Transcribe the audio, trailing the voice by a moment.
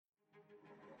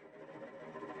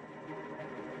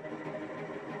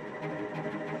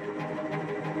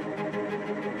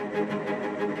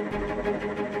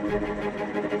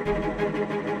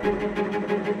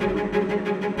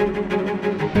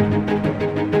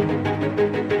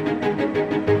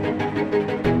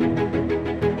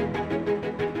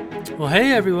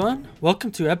Hey everyone,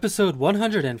 welcome to episode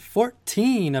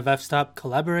 114 of F-Stop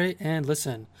Collaborate and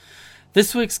Listen.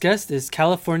 This week's guest is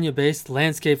California-based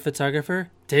landscape photographer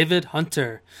David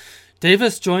Hunter.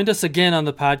 Davis joined us again on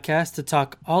the podcast to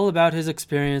talk all about his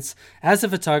experience as a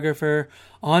photographer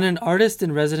on an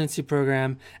artist-in-residency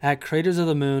program at Craters of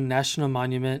the Moon National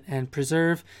Monument and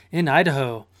Preserve in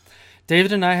Idaho.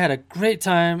 David and I had a great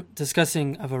time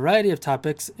discussing a variety of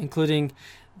topics, including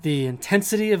the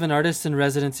intensity of an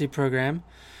artist-in-residency program,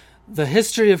 the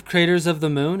history of Craters of the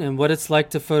Moon and what it's like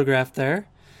to photograph there,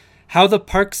 how the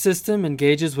park system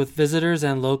engages with visitors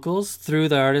and locals through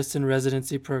the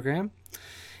artist-in-residency program,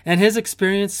 and his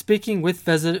experience speaking with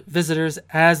visitors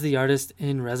as the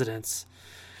artist-in-residence.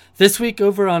 This week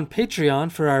over on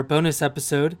Patreon for our bonus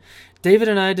episode, David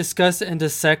and I discuss and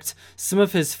dissect some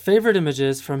of his favorite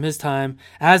images from his time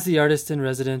as the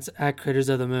artist-in-residence at Craters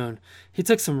of the Moon. He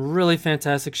took some really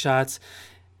fantastic shots,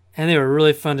 and they were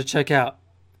really fun to check out.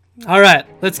 All right,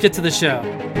 let's get to the show.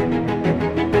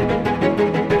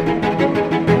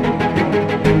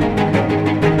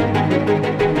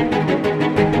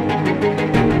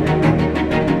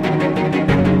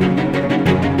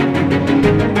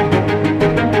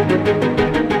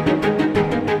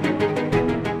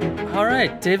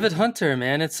 David Hunter,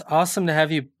 man, it's awesome to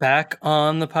have you back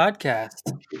on the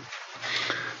podcast.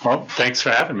 Well, thanks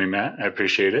for having me, Matt. I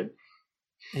appreciate it.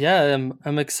 Yeah,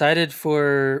 I'm excited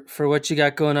for what you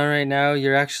got going on right now.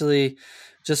 You're actually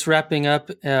just wrapping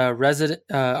up a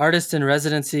artist in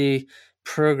residency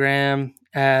program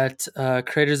at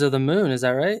Craters of the Moon. Is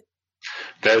that right?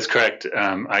 That is correct.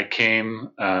 I came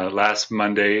last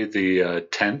Monday, the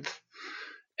 10th,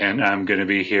 and I'm going to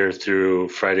be here through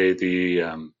Friday,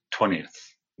 the 20th.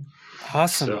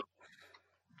 Awesome. So,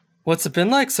 what's it been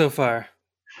like so far?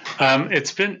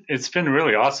 It's been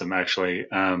really awesome, actually.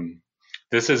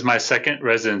 This is my second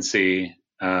residency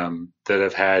that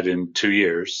I've had in 2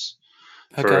 years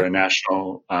for a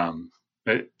national.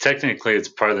 Technically, it's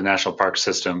part of the national park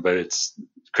system, but it's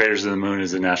Craters of the Moon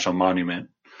is a national monument,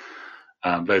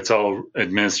 but it's all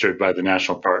administered by the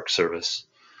National Park Service.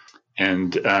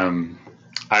 And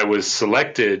I was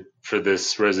selected for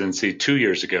this residency 2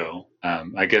 years ago.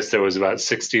 I guess there was about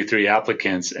 63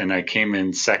 applicants, and I came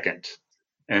in second.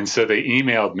 And so they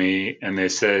emailed me, and they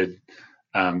said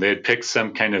they had picked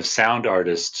some kind of sound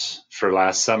artist for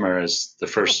last summer as the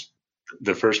first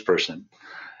person.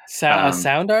 A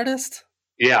sound artist?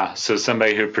 Yeah, so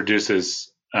somebody who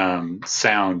produces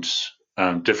sound,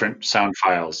 different sound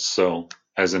files. So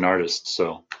as an artist,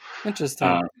 so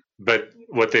interesting. But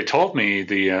what they told me,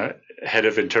 the head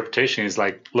of interpretation, is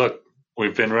like, look,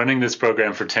 we've been running this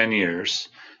program for 10 years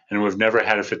and we've never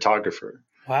had a photographer.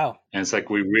 Wow. And it's like,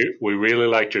 we really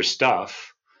liked your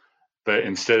stuff, but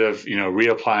instead of,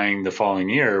 reapplying the following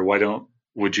year,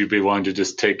 would you be willing to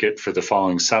just take it for the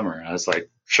following summer? I was like,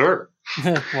 sure.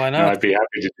 Why not? I'd be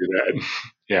happy to do that.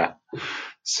 Yeah.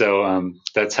 So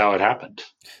that's how it happened.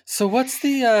 So what's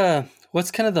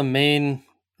kind of the main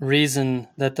reason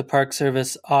that the Park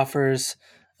Service offers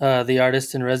the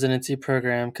artist in residency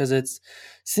program? Because it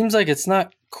seems like it's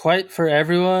not quite for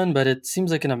everyone, but it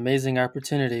seems like an amazing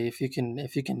opportunity if you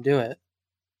can do it.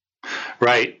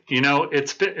 Right.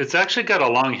 It's actually got a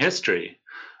long history.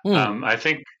 I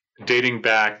think dating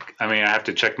back, I have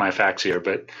to check my facts here,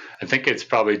 but I think it's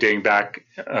probably dating back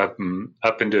up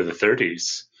into the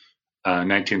 30s,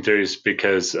 1930s,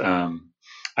 because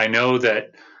I know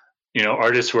that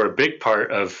artists were a big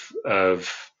part of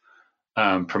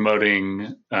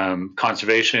promoting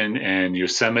conservation and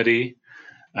Yosemite.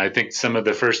 I think some of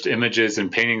the first images and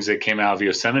paintings that came out of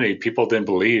Yosemite, people didn't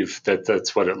believe that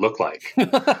that's what it looked like.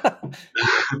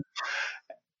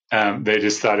 They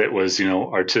just thought it was,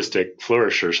 artistic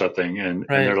flourish or something. And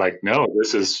they're like, no,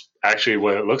 this is actually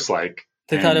what it looks like.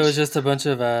 They thought it was just a bunch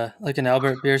of like an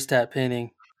Albert Bierstadt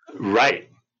painting. Right.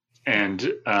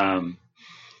 And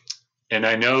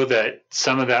I know that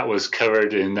some of that was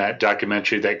covered in that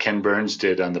documentary that Ken Burns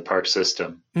did on the park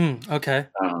system. Okay.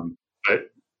 But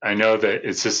I know that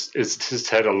it's just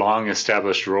had a long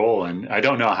established role, and I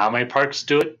don't know how many parks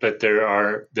do it, but there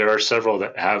are several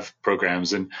that have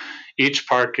programs, and each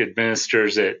park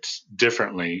administers it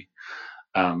differently.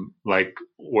 Like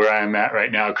where I'm at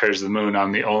right now, Craters of the Moon,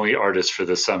 I'm the only artist for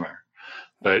the summer.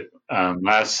 But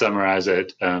last summer, I was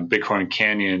at Bighorn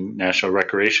Canyon National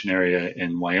Recreation Area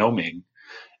in Wyoming,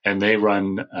 and they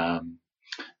run an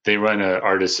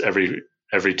artist every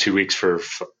 2 weeks for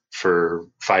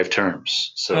 5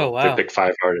 terms. So They pick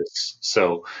 5 artists.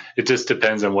 So it just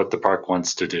depends on what the park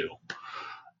wants to do.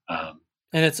 And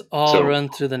it's all run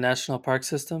through the national park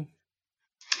system?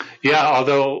 Yeah,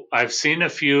 although I've seen a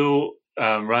few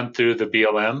run through the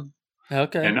BLM.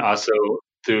 Okay. and also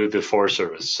through the Forest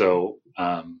Service. So,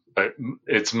 but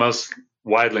it's most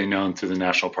widely known through the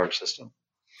National Park System.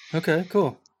 Okay,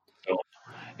 cool. So,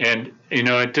 and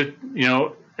it did.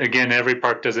 Again, every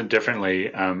park does it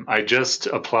differently. I just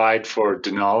applied for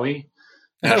Denali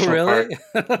Oh, National really?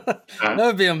 Park. That Uh,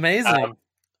 would be uh, amazing.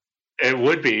 it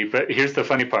would be, but here's the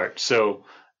funny part. So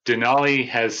Denali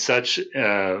has such,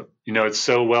 it's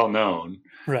so well known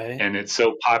Right. and it's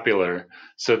so popular.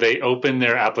 So they open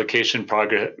their application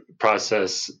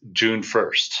process June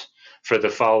 1st for the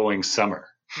following summer.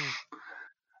 Hmm.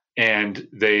 And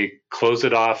they close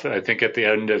it off, I think, at the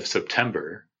end of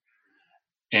September.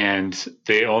 And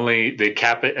they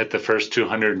cap it at the first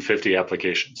 250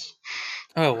 applications.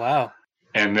 Oh, wow.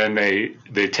 And then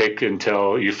they take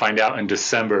until you find out in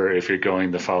December if you're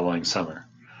going the following summer.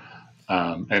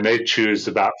 And they choose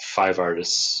about 5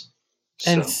 artists.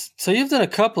 And So so you've done a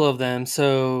couple of them.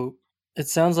 So it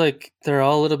sounds like they're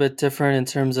all a little bit different in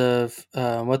terms of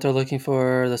what they're looking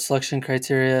for, the selection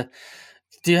criteria.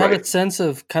 Do you have a right. sense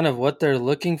of kind of what they're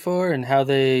looking for and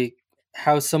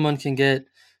how someone can get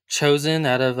chosen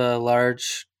out of a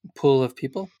large pool of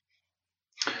people?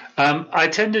 I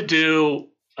tend to do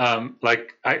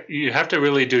you have to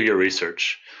really do your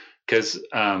research because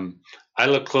I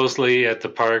look closely at the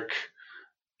park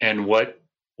and what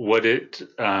it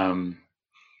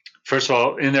first of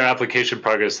all in their application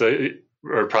process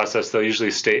they'll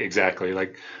usually state exactly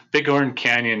like Bighorn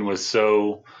Canyon was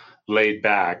so laid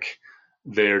back.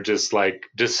 They're just like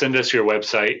just send us your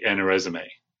website and a resume.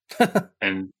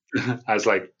 And I was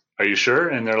like, are you sure?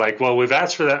 And they're like, well, we've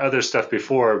asked for that other stuff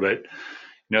before, but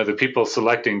the people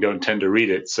selecting don't tend to read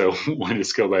it, so we'll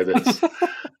just go by this.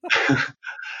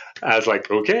 I was like,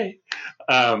 okay.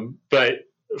 But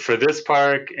for this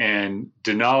park and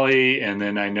Denali, and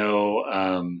then I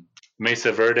know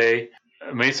Mesa Verde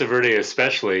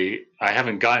especially, I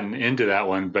haven't gotten into that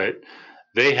one, but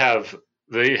they have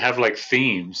like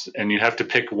themes, and you have to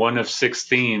pick one of 6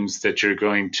 themes that you're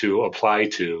going to apply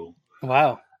to.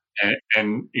 Wow.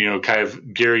 And kind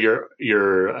of gear your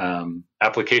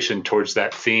application towards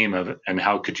that theme of and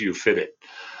how could you fit it.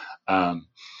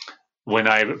 When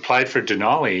I applied for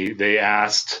Denali,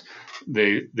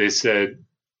 they said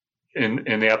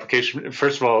in the application,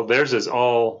 first of all, theirs is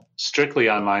all strictly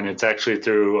online. It's actually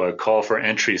through a call for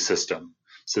entry system,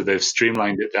 so they've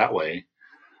streamlined it that way.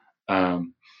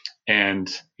 And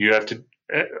you have to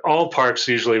all parks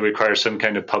usually require some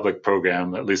kind of public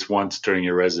program at least once during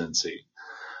your residency.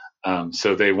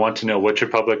 So they want to know what your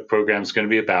public program is going to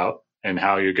be about and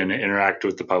how you're going to interact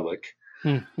with the public.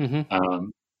 Mm-hmm.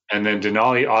 And then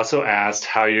Denali also asked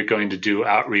how you're going to do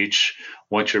outreach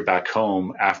once you're back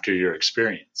home after your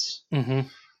experience. Mm-hmm.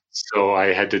 So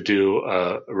I had to do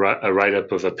a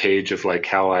write-up of a page of like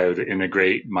how I would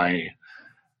integrate my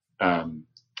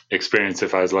experience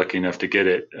if I was lucky enough to get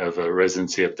it of a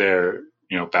residency up there,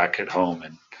 back at home.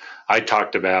 And I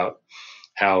talked about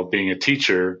how being a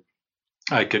teacher,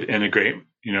 I could integrate,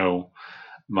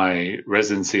 my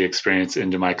residency experience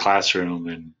into my classroom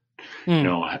and,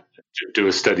 do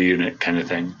a study unit kind of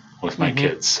thing with my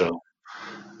kids. So,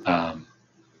 and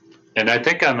I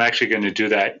think I'm actually going to do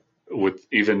that with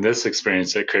even this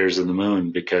experience at Creators of the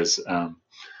Moon because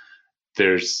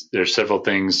there's several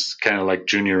things kind of like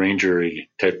junior rangery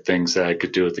type things that I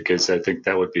could do with the kids. I think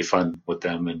that would be fun with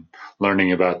them and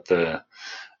learning about the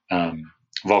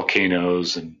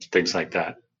volcanoes and things like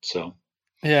that. So.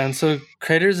 Yeah, and so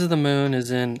Craters of the Moon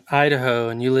is in Idaho,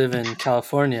 and you live in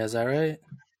California. Is that right?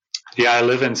 Yeah, I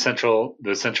live in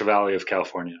the Central Valley of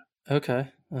California. Okay.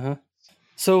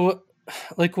 So,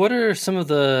 like, what are some of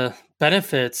the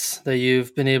benefits that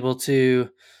you've been able to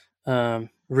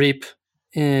reap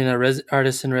in a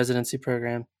artist in residency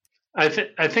program? I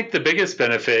think the biggest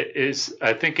benefit is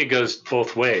I think it goes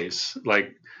both ways.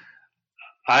 Like,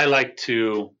 I like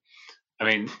to,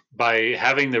 by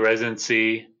having the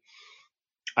residency,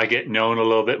 I get known a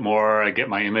little bit more. I get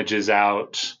my images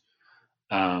out.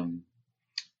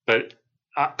 But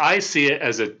I see it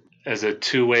as a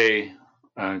two-way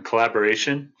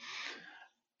collaboration,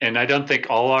 and I don't think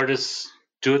all artists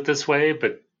do it this way,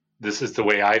 but this is the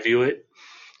way I view it.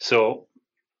 So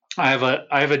I have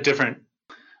a different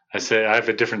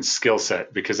skill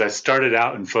set because I started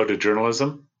out in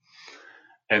photojournalism,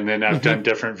 and then I've done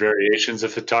different variations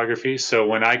of photography. So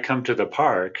when I come to the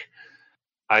park,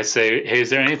 I say, hey, is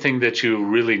there anything that you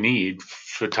really need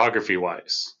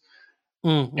photography-wise?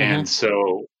 And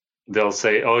so they'll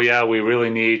say, oh, yeah, we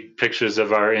really need pictures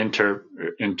of our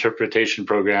interpretation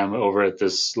program over at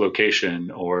this location.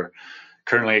 Or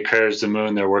currently at Creators of the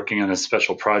Moon, they're working on a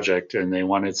special project and they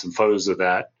wanted some photos of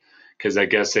that because I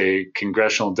guess a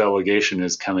congressional delegation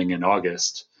is coming in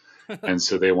August. and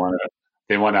so they want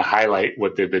to highlight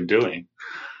what they've been doing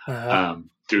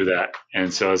through that.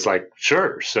 And so it's like,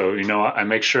 sure. So I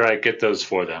make sure I get those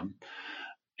for them,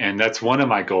 and that's one of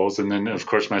my goals. And then of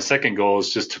course my second goal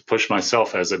is just to push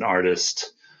myself as an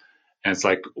artist. And it's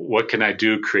like, what can I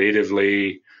do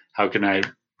creatively? How can I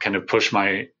kind of push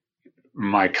my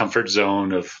comfort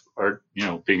zone of art,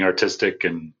 being artistic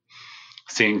and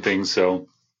seeing things. So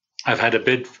I've had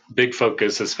a big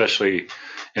focus, especially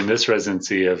in this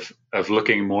residency, of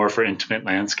looking more for intimate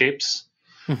landscapes.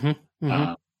 Mm-hmm,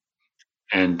 mm-hmm.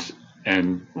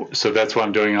 And so that's what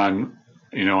I'm doing on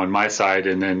my side.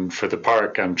 And then for the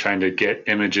park, I'm trying to get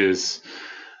images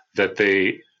that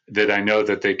I know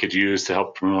that they could use to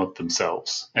help promote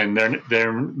themselves. And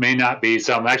there may not be,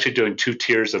 so I'm actually doing 2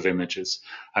 tiers of images.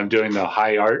 I'm doing the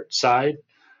high art side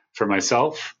for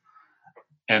myself,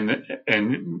 and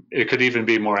it could even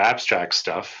be more abstract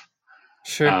stuff.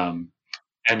 Sure.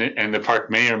 And the park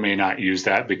may or may not use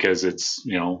that because it's,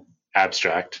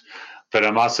 abstract. But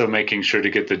I'm also making sure to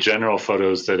get the general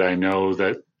photos that I know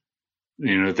that,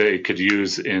 they could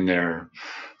use in their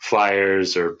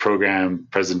flyers or program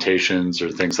presentations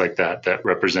or things like that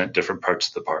represent different parts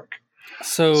of the park.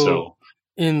 So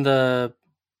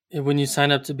when you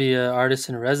sign up to be an artist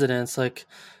in residence, like,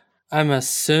 I'm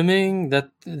assuming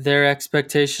that their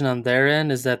expectation on their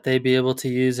end is that they be able to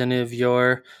use any of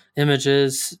your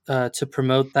images to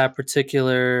promote that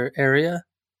particular area.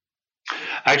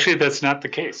 Actually, that's not the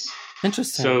case.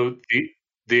 Interesting. So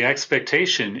the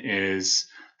expectation is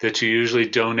that you usually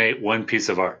donate one piece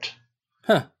of art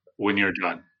when you're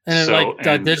done.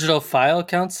 And digital file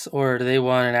counts, or do they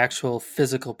want an actual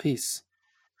physical piece?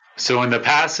 So in the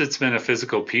past, it's been a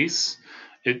physical piece.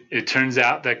 It turns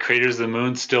out that Creators of the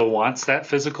Moon still wants that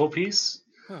physical piece.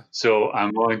 So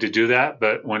I'm willing to do that.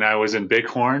 But when I was in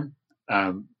Bighorn,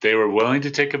 they were willing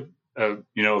to take a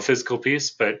physical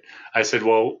piece. But I said,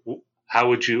 well, how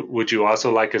would you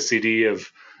also like a CD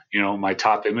of, my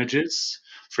top images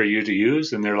for you to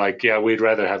use? And they're like, yeah, we'd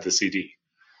rather have the CD.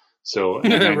 So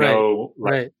and I know,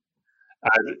 right.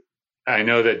 I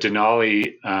know that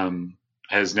Denali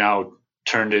has now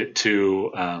turned it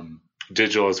to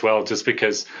digital as well, just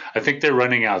because I think they're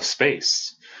running out of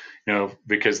space.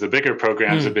 Because the bigger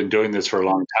programs have been doing this for a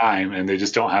long time, and they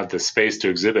just don't have the space to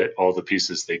exhibit all the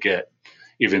pieces they get,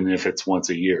 even if it's once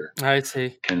a year. I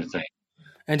see, kind of thing.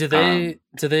 And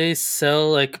do they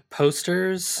sell like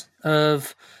posters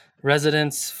of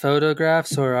residents'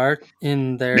 photographs or art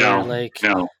in their like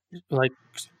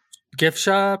gift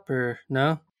shop, or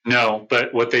no? No,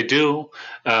 but what they do,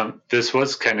 this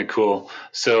was kind of cool.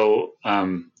 So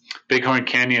Bighorn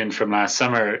Canyon from last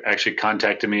summer actually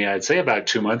contacted me, I'd say about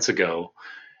 2 months ago.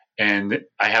 And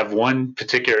I have one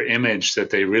particular image that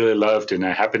they really loved, and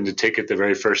I happened to take it the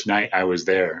very first night I was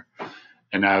there.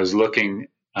 And I was looking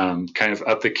kind of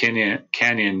up the canyon,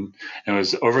 and it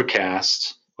was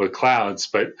overcast with clouds,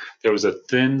 but there was a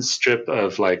thin strip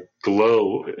of like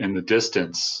glow in the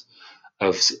distance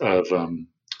of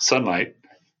sunlight.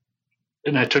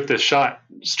 And I took this shot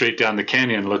straight down the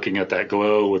canyon looking at that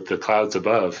glow with the clouds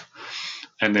above,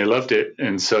 and they loved it.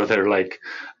 And so they're like,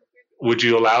 would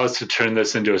you allow us to turn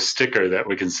this into a sticker that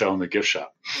we can sell in the gift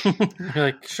shop? You're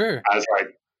like, sure. I was like,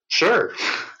 sure.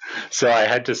 So I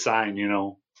had to sign,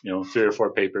 3 or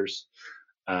 4 papers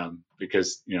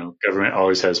because, government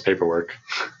always has paperwork.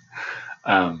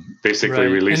 Basically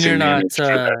releasing the image for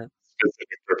that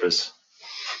specific purpose.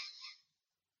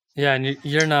 Yeah, and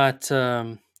you're not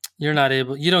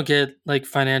able, you don't get like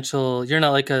you're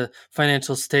not like a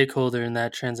financial stakeholder in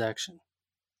that transaction.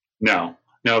 No,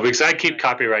 because I keep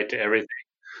copyright to everything.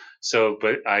 So,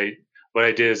 but what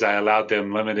I did is I allowed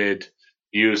them limited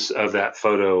use of that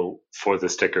photo for the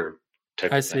sticker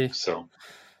type of thing. So,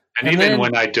 and even then,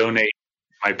 when I donate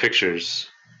my pictures,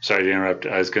 sorry to interrupt,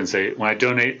 I was going to say, when I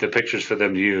donate the pictures for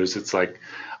them to use, it's like,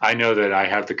 I know that I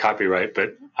have the copyright,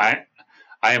 but I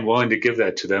am willing to give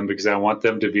that to them because I want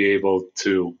them to be able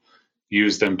to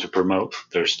use them to promote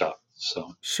their stuff.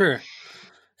 So sure.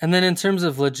 And then in terms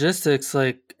of logistics,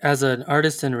 like as an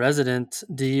artist in residence,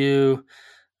 do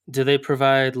they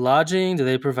provide lodging? Do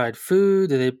they provide food?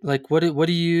 Do they like what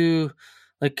do you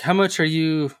like? How much are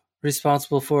you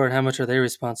responsible for, and how much are they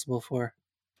responsible for?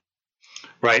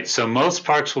 Right. So most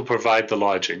parks will provide the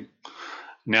lodging.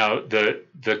 Now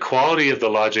the quality of the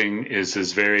lodging is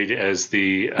as varied as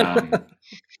the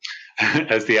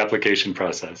as the application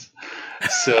process.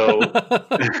 So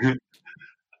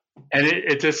and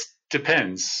it just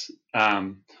depends.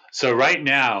 So right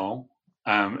now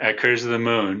at Creators of the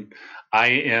Moon, I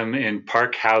am in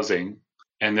park housing,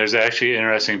 And there's actually an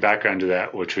interesting background to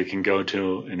that, which we can go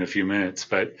to in a few minutes.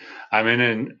 But I'm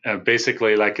in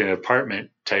basically like an apartment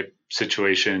type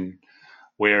situation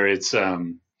where it's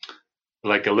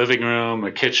like a living room,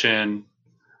 a kitchen,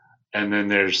 and then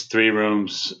there's 3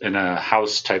 rooms in a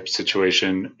house type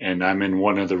situation, and I'm in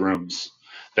one of the rooms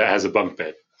that has a bunk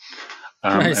bed.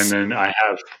 And Nice. then I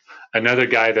have another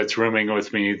guy that's rooming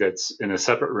with me that's in a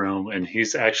separate room, and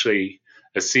he's actually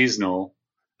a seasonal.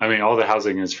 I mean, all the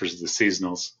housing is for the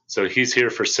seasonals. So he's here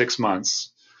for 6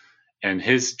 months, and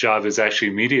his job is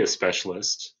actually media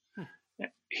specialist.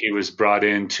 He was brought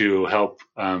in to help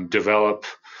develop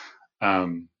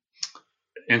um,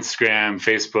 Instagram,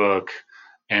 Facebook,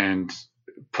 and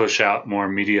push out more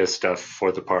media stuff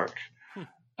for the park.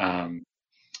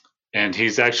 And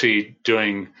he's actually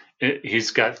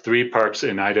he's got 3 parks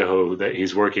in Idaho that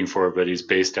he's working for, but he's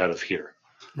based out of here.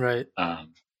 Right.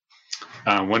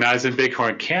 When I was in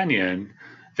Bighorn Canyon,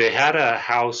 they had a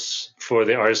house for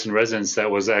the artists in residence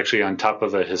that was actually on top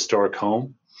of a historic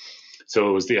home. So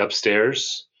it was the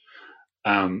upstairs.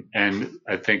 And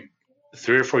I think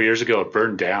 3 or 4 years ago, it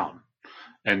burned down.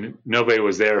 And nobody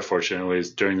was there, fortunately. It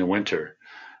was during the winter.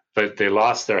 But they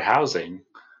lost their housing.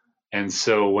 And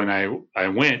so when I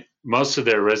went, most of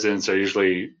their residents are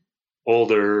usually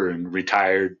older and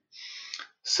retired.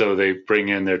 So they bring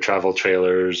in their travel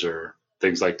trailers or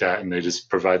things like that, and they just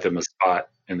provide them a spot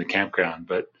in the campground.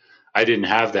 But I didn't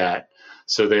have that.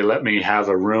 So they let me have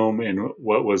a room in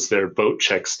what was their boat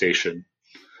check station.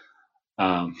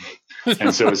 And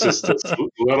so it's just this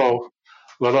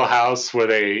little house where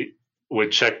they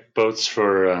would check boats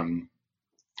for,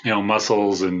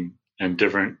 mussels and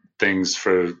different things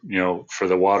for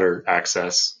the water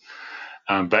access.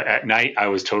 But at night I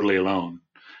was totally alone,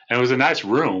 and it was a nice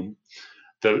room.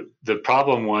 The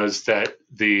problem was that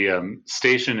the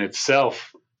station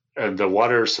itself, the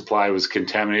water supply was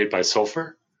contaminated by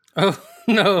sulfur. Oh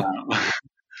no!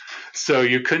 So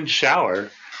you couldn't shower,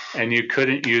 and you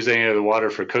couldn't use any of the water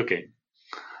for cooking.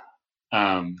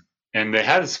 And they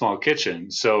had a small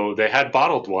kitchen, so they had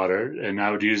bottled water, and I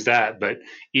would use that. But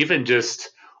even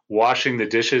just washing the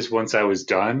dishes once I was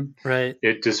done, Right.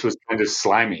 it just was kind of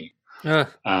slimy.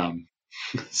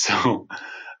 So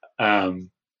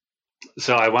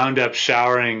I wound up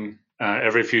showering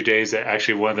every few days at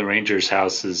actually one of the rangers'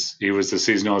 houses. He was the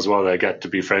seasonal as well that I got to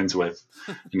be friends with,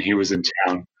 and he was in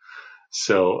town.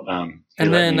 So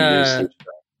and then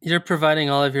you're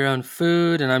providing all of your own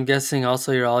food, and I'm guessing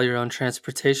also all your own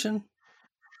transportation?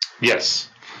 Yes,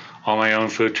 all my own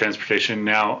food, transportation.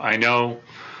 Now, I know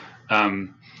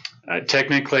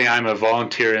technically I'm a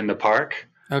volunteer in the park.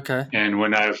 Okay. And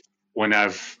when I've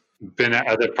been at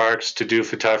other parks to do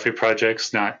photography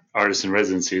projects, not artist in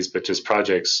residencies, but just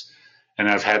projects, and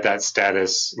I've had that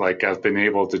status, like I've been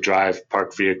able to drive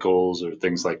park vehicles or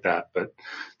things like that, but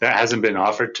that hasn't been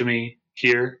offered to me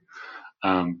here.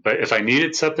 But if I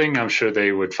needed something, I'm sure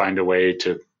they would find a way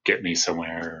to get me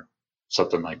somewhere or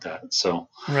something like that. So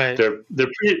right.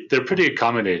 they're pretty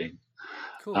accommodating.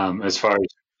 Cool. As far as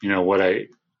what I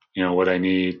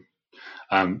need.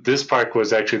 This park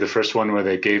was actually the first one where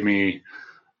they gave me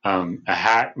a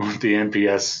hat with the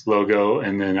NPS logo,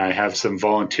 and then I have some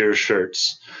volunteer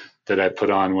shirts that I put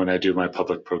on when I do my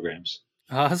public programs.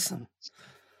 Awesome.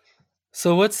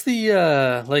 So what's the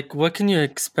what can you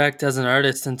expect as an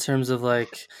artist in terms of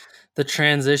like the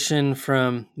transition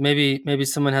from maybe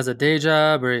someone has a day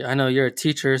job, or I know you're a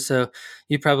teacher, so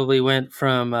you probably went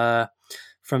from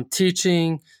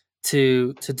teaching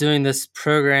to doing this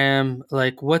program.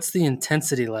 Like, what's the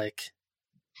intensity like?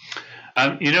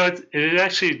 It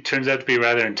actually turns out to be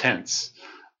rather intense.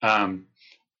 And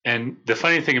the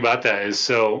funny thing about that is,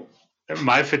 so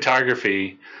my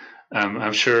photography,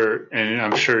 I'm sure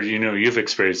you've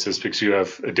experienced this because you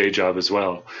have a day job as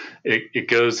well. It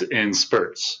goes in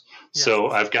spurts. Yes. So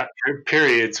I've got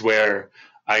periods where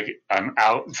I'm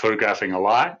out photographing a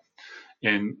lot,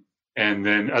 and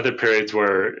then other periods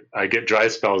where I get dry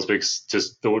spells because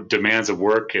just the demands of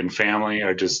work and family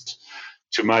are just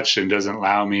too much and doesn't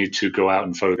allow me to go out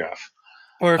and photograph.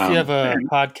 Or if you have a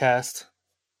podcast.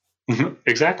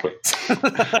 Exactly.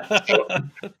 I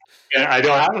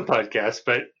don't have a podcast,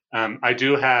 but I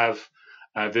do have.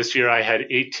 This year I had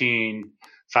 18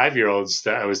 5-year-olds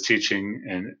that I was teaching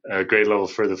in a grade level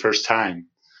for the first time.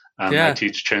 I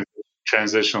teach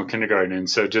transitional kindergarten. And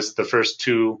so just the first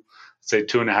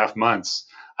 2.5 months,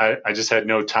 I just had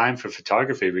no time for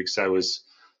photography because I was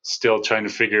still trying to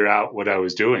figure out what I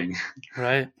was doing.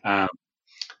 Right.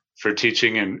 For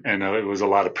teaching. And it was a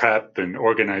lot of prep and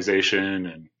organization,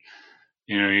 and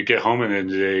you get home at the end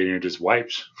of the day and you're just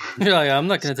wiped. Yeah, I'm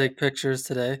not going to take pictures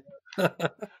today. Right.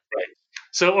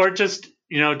 So, or just,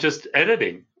 just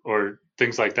editing or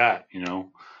things like that,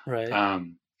 Right.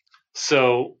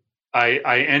 So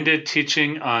I ended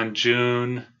teaching on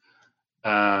June,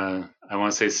 I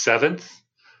want to say 7th.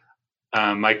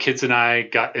 My kids and I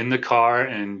got in the car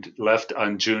and left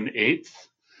on June 8th.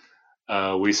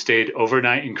 We stayed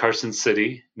overnight in Carson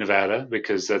City, Nevada,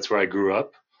 because that's where I grew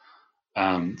up.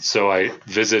 So I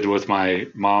visited with my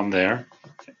mom there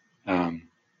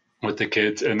with the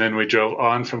kids. And then we drove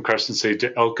on from Carson City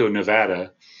to Elko,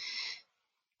 Nevada,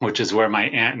 which is where my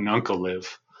aunt and uncle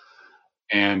live.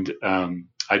 And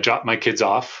I dropped my kids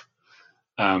off.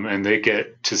 And they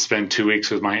get to spend 2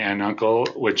 weeks with my aunt and uncle,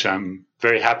 which I'm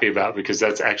very happy about because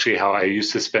that's actually how I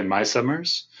used to spend my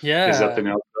summers. Yeah. Is up in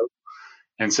Elko.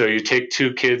 And so you take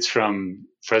 2 kids from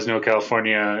Fresno,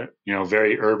 California,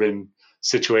 very urban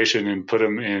situation, and put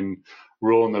them in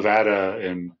rural Nevada,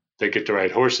 and they get to ride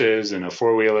horses and a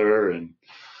 4-wheeler and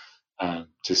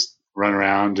just run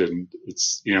around, and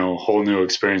it's a whole new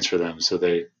experience for them. So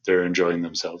they're enjoying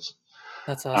themselves.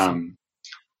 That's awesome.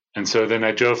 And so then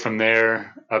I drove from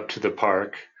there up to the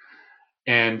park,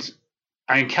 and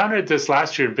I encountered this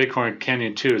last year in Bighorn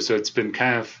Canyon too. So it's been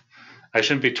I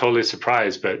shouldn't be totally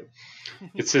surprised, but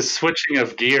it's this switching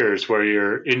of gears where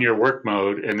you're in your work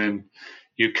mode and then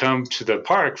you come to the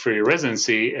park for your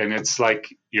residency, and it's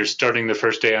like you're starting the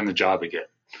first day on the job again.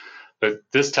 But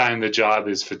this time the job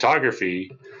is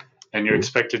photography, and you're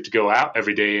expected to go out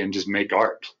every day and just make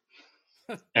art.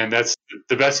 And that's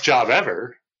the best job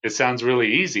ever. It sounds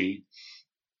really easy,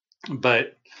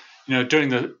 but during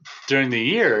the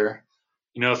year,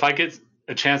 if I get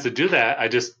a chance to do that, I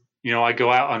just I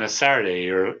go out on a Saturday,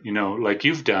 or like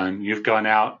you've gone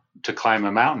out to climb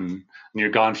a mountain and you're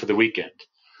gone for the weekend,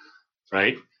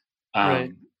 right?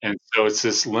 Right. And so it's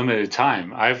this limited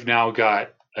time. I've now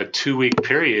got a 2-week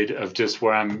period of just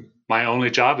where my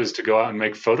only job is to go out and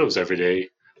make photos every day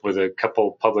with a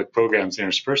couple public programs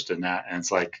interspersed in that, and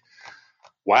it's like,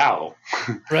 wow.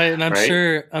 Right. And I'm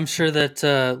right? sure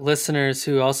that listeners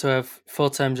who also have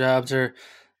full-time jobs are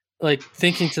like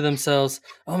thinking to themselves,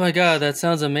 "Oh my God, that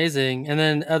sounds amazing." And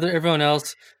then everyone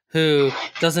else who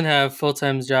doesn't have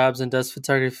full-time jobs and does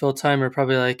photography full-time are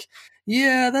probably like,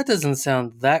 "Yeah, that doesn't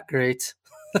sound that great."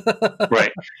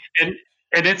 Right. And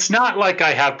it's not like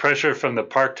I have pressure from the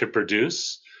park to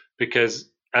produce, because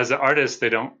as an artist, they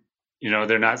don't,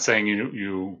 they're not saying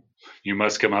you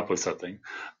must come up with something.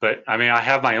 But I mean, I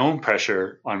have my own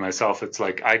pressure on myself. It's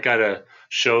like I gotta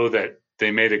show that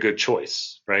they made a good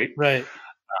choice, right? Right.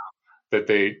 That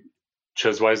they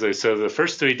chose wisely. So the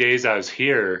first 3 days I was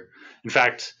here, in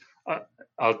fact,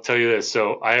 I'll tell you this.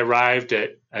 So I arrived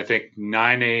at, I think,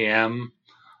 9 a.m.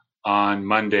 on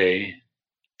Monday,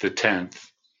 the 10th.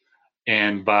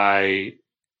 And by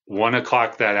 1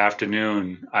 o'clock that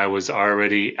afternoon, I was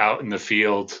already out in the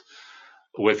field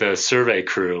with a survey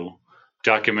crew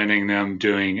documenting them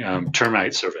doing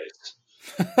termite surveys.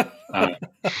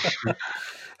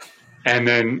 And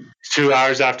then 2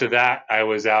 hours after that, I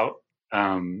was out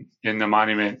in the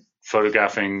monument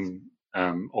photographing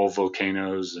old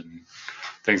volcanoes and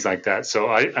things like that. So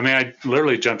I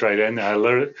literally jumped right in. I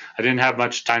didn't have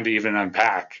much time to even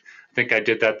unpack. I think I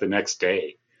did that the next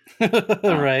day.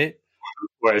 Right.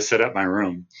 Where I set up my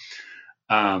room.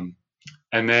 And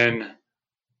then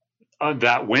on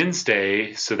that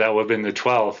Wednesday, so that would have been the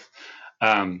 12th,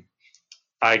 I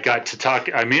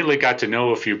immediately got to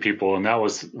know a few people, and that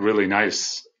was really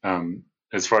nice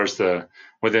as far as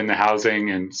within the housing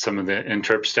and some of the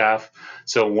interp staff.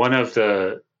 So one of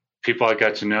the people I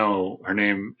got to know, her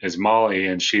name is Molly,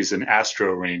 and she's an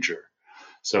astro ranger.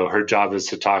 So her job is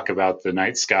to talk about the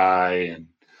night sky and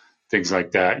things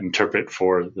like that, interpret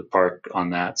for the park on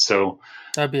that. So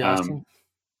that'd be awesome.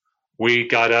 We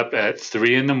got up at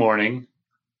 3 a.m.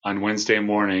 on Wednesday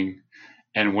morning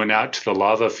and went out to the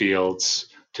lava fields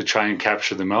to try and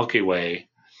capture the Milky Way.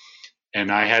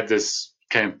 And I had this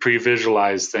kind of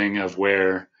pre-visualized thing of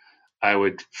where I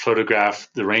would photograph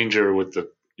the ranger with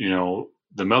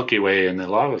the Milky Way in the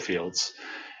lava fields.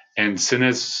 And as soon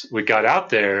as we got out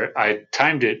there, I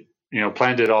timed it,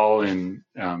 planned it all in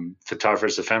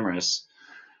Photographer's Ephemeris.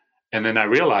 And then I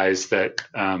realized that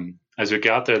as we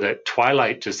get out there, that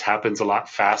twilight just happens a lot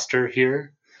faster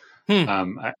here. I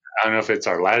don't know if it's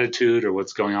our latitude or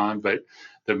what's going on, but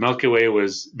the Milky Way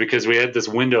was, because we had this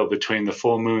window between the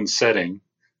full moon setting,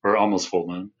 or almost full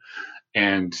moon,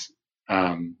 and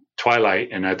twilight,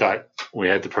 and I thought we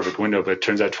had the perfect window, but it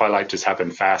turns out twilight just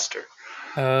happened faster.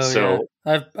 Oh, so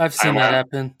yeah. I've seen that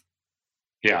happen.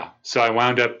 Yeah. So I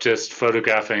wound up just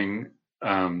photographing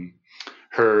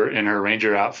her in her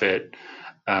ranger outfit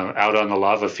out on the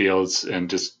lava fields and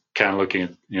just kind of looking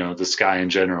at, the sky in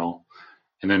general.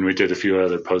 And then we did a few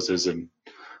other poses, and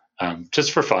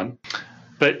just for fun.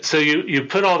 But so you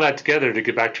put all that together to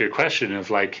get back to your question of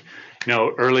like,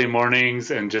 early mornings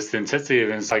and just the intensity.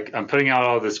 And it's like I'm putting out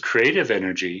all this creative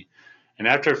energy, and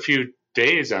after a few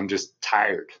days, I'm just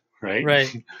tired, right?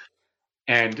 Right.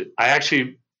 And I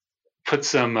actually put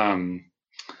some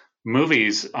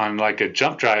movies on like a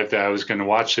jump drive that I was going to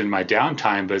watch in my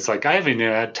downtime, but it's like I haven't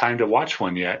even had time to watch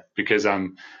one yet because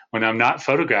when I'm not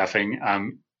photographing,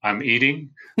 I'm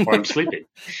eating or I'm sleeping.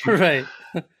 Right.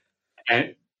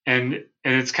 And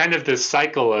it's kind of this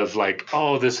cycle of like,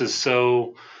 oh, this is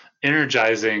so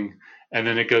energizing, and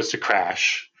then it goes to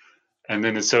crash, and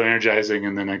then it's so energizing,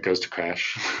 and then it goes to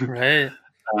crash. Right.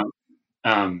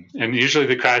 And usually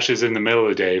the crash is in the middle of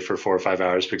the day for 4 or 5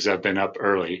 hours because I've been up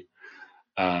early.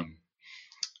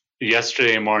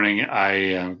 Yesterday morning,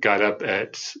 I got up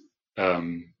at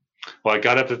I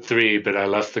got up at 3, but I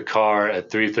left the car at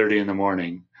 3:30 in the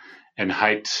morning and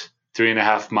hiked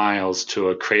 3.5 miles to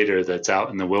a crater that's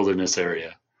out in the wilderness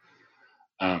area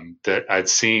that I'd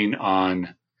seen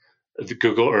on the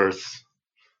Google Earth,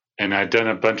 and I'd done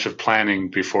a bunch of planning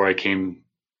before I came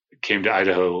to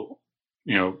Idaho,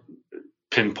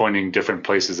 pinpointing different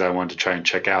places I wanted to try and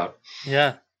check out.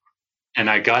 Yeah. And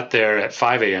I got there at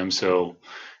 5 a.m., so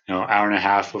hour and a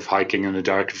half of hiking in the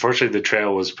dark. Unfortunately, the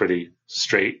trail was pretty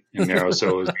straight and narrow, so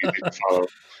it was easy to follow.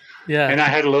 Yeah. And I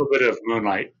had a little bit of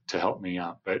moonlight to help me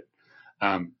out, but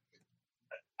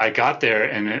I got there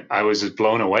and I was just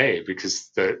blown away because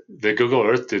the Google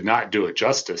Earth did not do it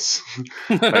justice.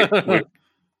 we're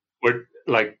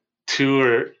like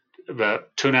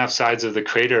about 2.5 sides of the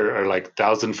crater are like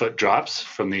 1,000-foot drops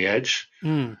from the edge.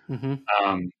 Mm-hmm.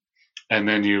 And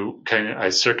then I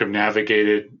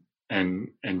circumnavigated and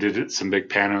did some big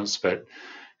panos, but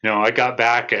I got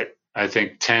back at I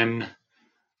think 10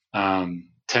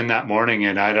 that morning,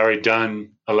 and I'd already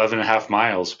done 11.5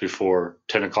 miles before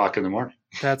 10 o'clock in the morning.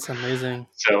 That's amazing.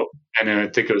 So, and then I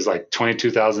think it was like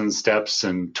 22,000 steps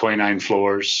and 29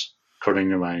 floors according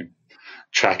to my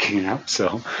tracking app.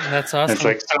 So that's awesome. It's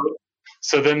like,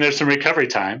 so then there's some recovery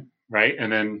time, right?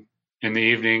 And then in the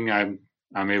evening, I'm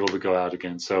able to go out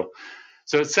again. So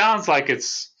it sounds like and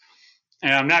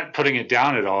I'm not putting it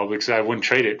down at all because I wouldn't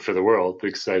trade it for the world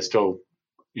because I still,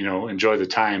 enjoy the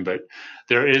time. But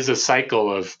there is a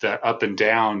cycle of the up and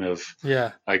down of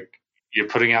like you're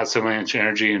putting out so much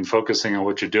energy and focusing on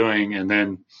what you're doing, and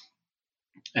then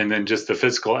just the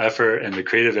physical effort and the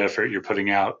creative effort you're putting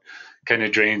out kind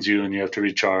of drains you, and you have to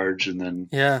recharge and then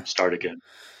start again.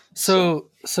 So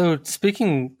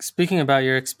speaking about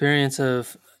your experience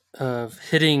of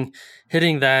hitting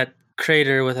that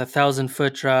crater with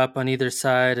 1,000-foot drop on either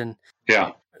side, and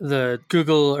the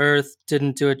Google Earth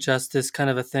didn't do it justice,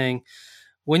 kind of a thing.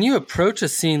 When you approach a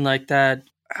scene like that,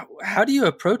 how do you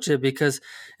approach it? Because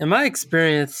in my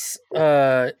experience,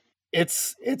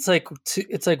 it's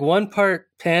like one part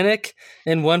panic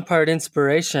and one part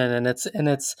inspiration, and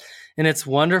it's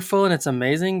wonderful and it's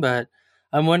amazing. But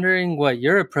I'm wondering what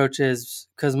your approach is,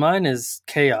 because mine is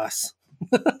chaos.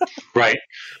 Right.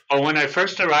 Well, when I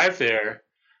first arrived there,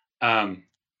 and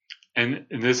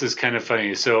this is kind of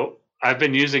funny. So I've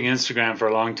been using Instagram for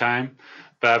a long time,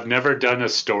 but I've never done a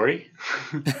story.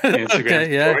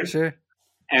 Okay, yeah, story. Sure.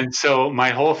 And so my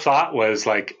whole thought was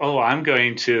like, oh, I'm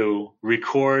going to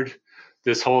record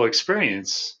this whole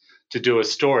experience to do a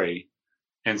story.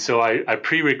 And so I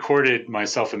pre-recorded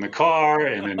myself in the car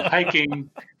and then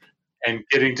hiking and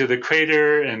getting to the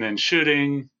crater and then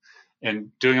shooting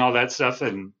and doing all that stuff.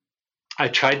 And I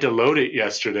tried to load it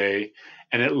yesterday,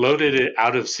 and it loaded it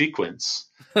out of sequence.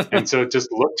 And so it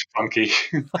just looked funky.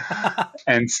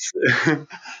 And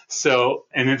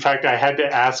in fact, I had to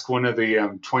ask one of the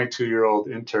 22-year-old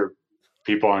intern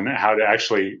people on how to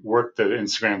actually work the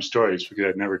Instagram stories because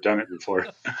I'd never done it before.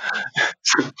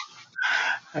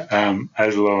 I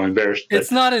was a little embarrassed.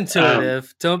 It's not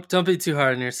intuitive. Don't be too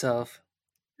hard on yourself.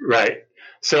 Right.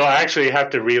 So I actually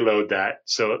have to reload that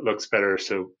so it looks better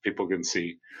so people can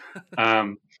see.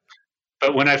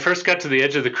 But when I first got to the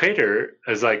edge of the crater,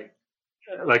 I was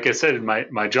like I said,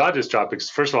 my jaw just dropped because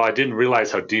first of all, I didn't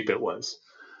realize how deep it was.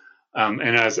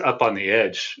 And I was up on the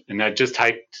edge, and I just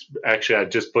hiked. Actually, I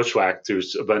just bushwhacked through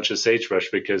a bunch of sagebrush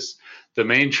because the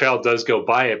main trail does go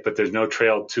by it, but there's no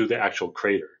trail to the actual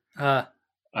crater. And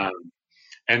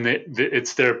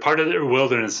it's their part of their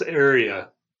wilderness area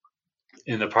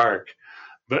in the park,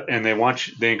 and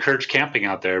they encourage camping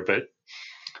out there, but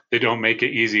they don't make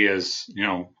it easy as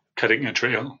cutting a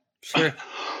trail. Sure.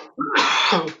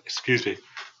 Excuse me.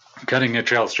 Cutting a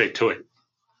trail straight to it.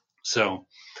 So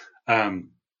I'm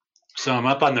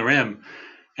up on the rim,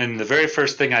 and the very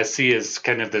first thing I see is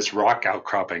kind of this rock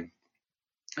outcropping.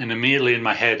 And immediately in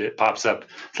my head, it pops up.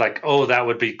 It's like, oh, that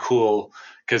would be cool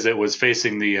because it was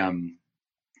facing the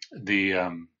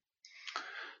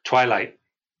twilight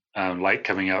light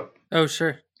coming up. Oh,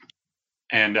 sure.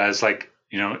 And I was like,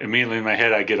 immediately in my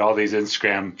head, I get all these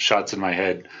Instagram shots in my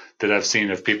head that I've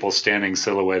seen of people standing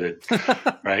silhouetted,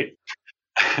 right?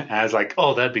 And I was like,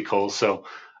 oh, that'd be cool. So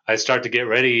I start to get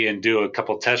ready and do a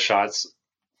couple test shots.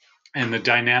 And the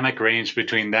dynamic range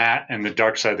between that and the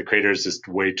dark side of the crater is just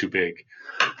way too big.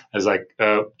 I was like,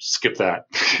 skip that.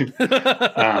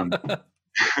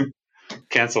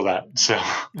 Cancel that. So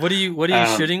what are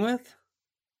you shooting with?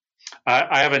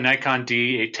 I have a Nikon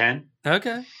D810.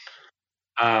 Okay.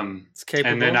 It's capable.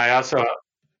 And then I also,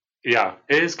 it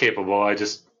is capable. I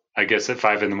guess at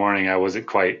 5 a.m, I wasn't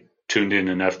quite tuned in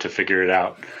enough to figure it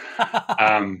out.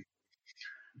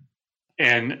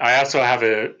 And I also have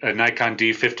a Nikon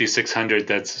D5600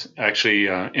 that's actually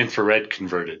infrared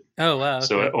converted. Oh, wow. Okay.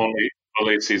 So it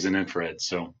only sees in infrared.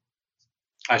 So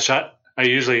I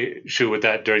usually shoot with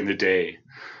that during the day.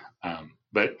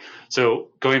 But so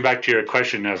going back to your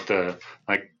question of the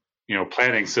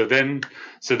planning. So then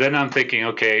I'm thinking,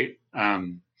 okay,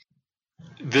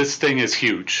 this thing is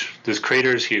huge. This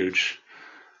crater is huge.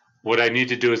 What I need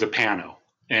to do is a pano.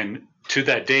 And to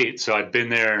that date, so I'd been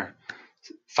there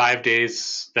 5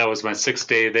 days. That was my 6th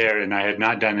day there, and I had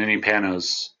not done any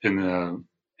panos in the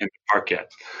park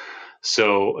yet.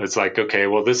 So it's like, okay,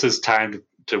 well, this is time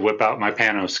to whip out my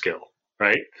pano skill,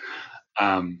 right?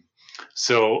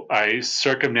 So I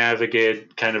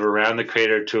circumnavigated kind of around the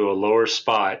crater to a lower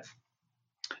spot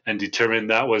and determined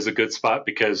that was a good spot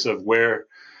because of where,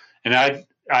 and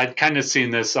I'd kind of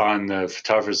seen this on the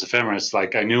photographer's ephemeris,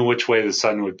 like I knew which way the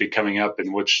sun would be coming up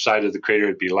and which side of the crater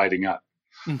would be lighting up.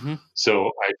 Mm-hmm.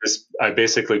 So I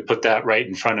basically put that right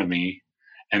in front of me,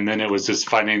 and then it was just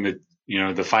finding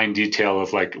the fine detail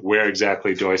of like where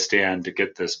exactly do I stand to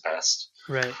get this best.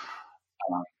 Right.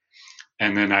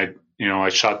 And then I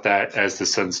shot that as the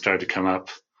sun started to come up,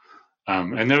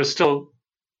 and there was still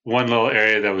one little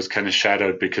area that was kind of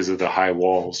shadowed because of the high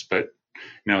walls, but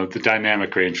the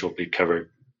dynamic range will be covered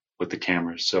with the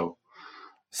cameras. So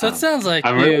it sounds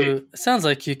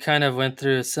like you kind of went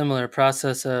through a similar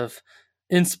process of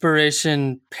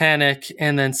inspiration, panic,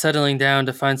 and then settling down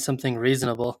to find something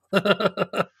reasonable.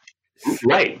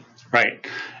 Right.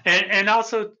 And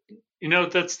also,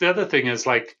 that's the other thing is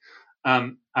like,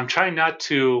 I'm trying not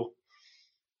to,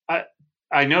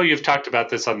 I know you've talked about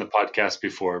this on the podcast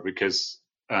before because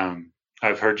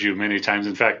I've heard you many times.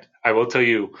 In fact, I will tell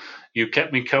you, you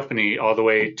kept me company all the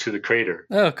way to the crater.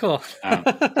 Oh, cool.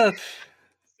 So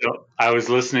I was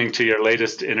listening to your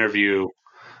latest interview.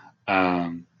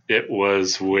 It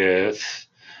was with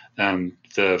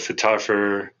the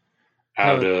photographer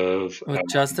with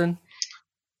Justin?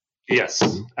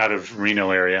 Yes, out of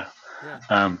Reno area.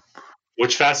 Yeah.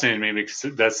 Which fascinated me because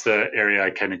that's the area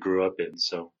I kind of grew up in.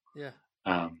 So yeah.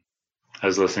 I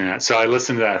was listening to that. So I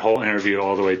listened to that whole interview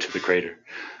all the way to the crater,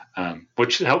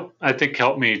 which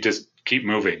helped me just keep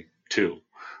moving too.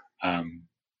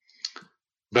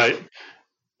 But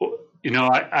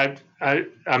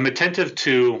I'm attentive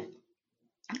to.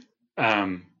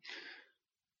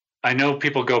 I know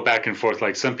people go back and forth.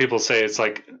 Like some people say, it's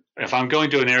like if I'm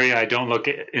going to an area, I don't look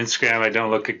at Instagram, I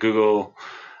don't look at Google,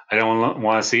 I don't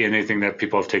want to see anything that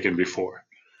people have taken before.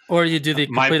 Or you do the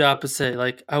complete opposite.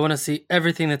 Like I want to see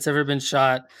everything that's ever been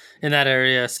shot in that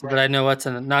area, so that I know what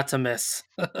not to miss.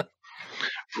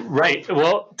 Right.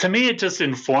 Well, to me, it just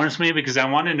informs me because I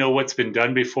want to know what's been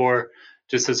done before,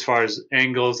 just as far as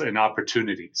angles and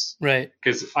opportunities. Right.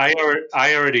 Because I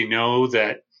already know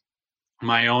that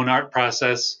my own art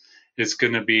process is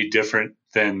going to be different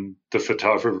than the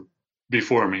photographer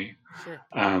before me. Sure.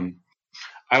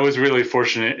 I was really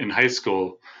fortunate in high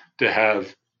school to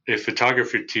have a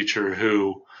photography teacher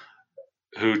who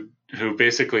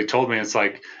basically told me, it's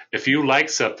like, if you like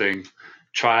something,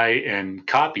 try and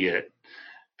copy it,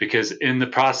 because in the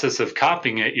process of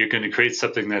copying it, you're going to create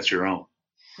something that's your own.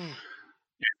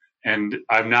 And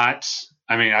I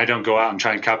don't go out and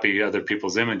try and copy other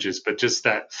people's images, but just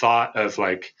that thought of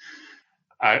like,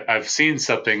 I've seen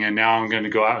something and now I'm going to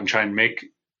go out and try and make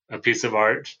a piece of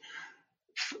art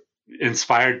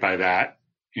inspired by that,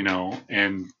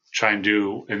 and try and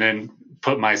then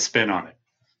put my spin on it.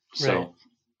 So, right.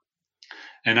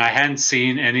 And I hadn't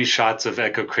seen any shots of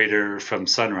Echo Crater from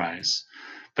sunrise,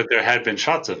 but there had been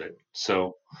shots of it.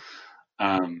 So,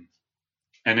 and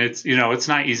it's, it's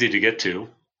not easy to get to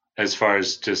as far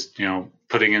as just,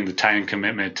 putting in the time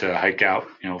commitment to hike out,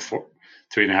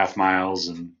 3.5 miles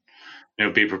and,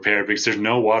 be prepared because there's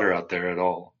no water out there at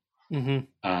all.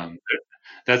 Mm-hmm.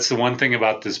 That's the one thing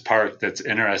about this park that's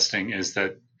interesting is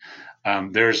that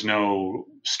There's no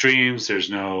streams, there's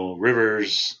no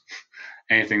rivers,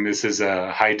 anything. This is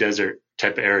a high desert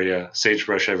type area,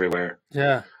 sagebrush everywhere.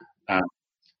 Yeah.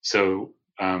 So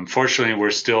fortunately,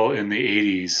 we're still in the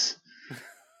 80s,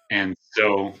 and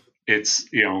so it's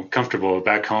comfortable.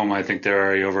 Back home, I think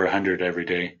there are over 100 every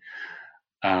day.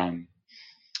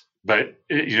 But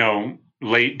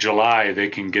late July, they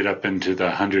can get up into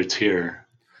the hundreds here.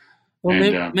 Well,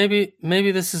 and,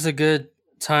 maybe this is a good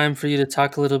time for you to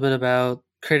talk a little bit about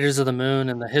Craters of the Moon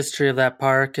and the history of that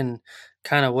park and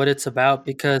kind of what it's about,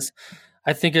 because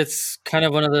I think it's kind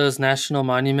of one of those national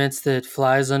monuments that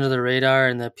flies under the radar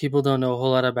and that people don't know a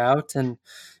whole lot about. And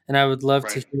I would love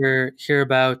to hear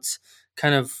about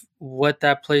kind of what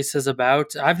that place is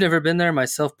about. I've never been there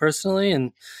myself personally,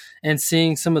 and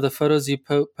seeing some of the photos you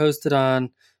posted on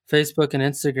Facebook and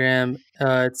Instagram,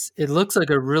 it looks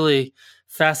like a really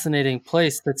fascinating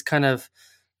place that's kind of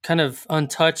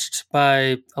untouched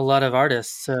by a lot of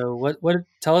artists. So what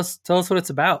tell us what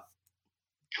it's about.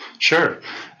 Sure.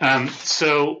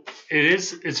 So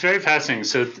it's very fascinating.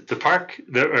 So the park,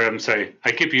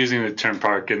 I keep using the term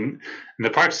park, and the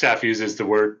park staff uses the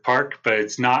word park, but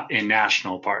it's not a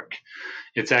national park.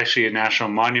 It's actually a national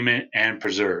monument and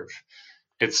preserve.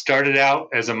 It started out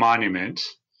as a monument.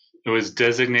 It was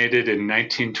designated in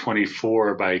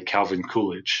 1924 by Calvin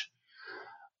Coolidge.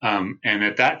 And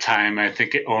at that time, I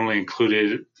think it only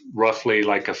included roughly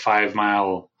like a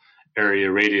 5-mile area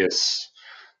radius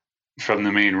from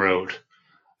the main road,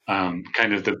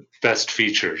 kind of the best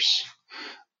features.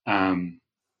 And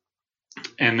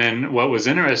then what was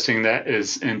interesting that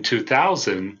is in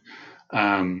 2000,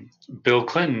 Bill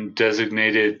Clinton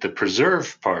designated the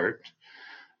preserve part,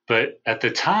 but at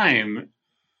the time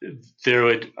there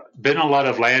had been a lot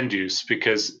of land use,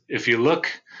 because if you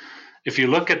look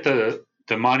at the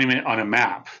monument on a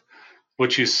map,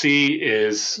 what you see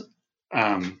is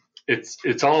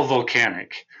it's all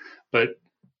volcanic, but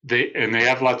they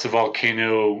have lots of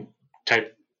volcano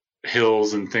type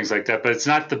hills and things like that, but it's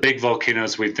not the big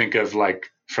volcanoes we think of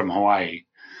like from Hawaii.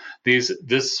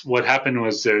 What happened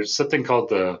was there's something called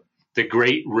the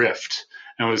Great Rift,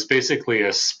 and it was basically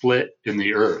a split in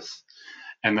the earth,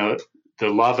 and the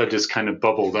lava just kind of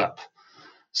bubbled up.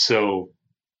 So,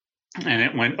 and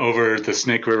it went over the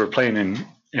Snake River Plain, and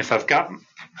if I've got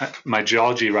my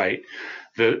geology right,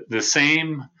 the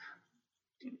same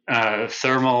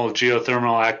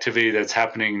geothermal activity that's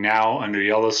happening now under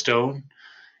Yellowstone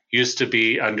used to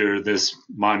be under this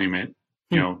monument,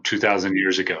 2,000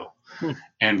 years ago.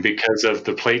 And because of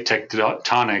the plate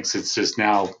tectonics, it's just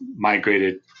now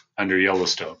migrated under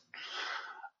Yellowstone.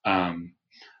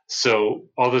 So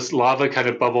all this lava kind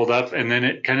of bubbled up, and then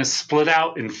it kind of split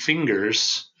out in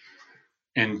fingers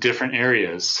in different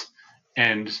areas.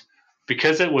 And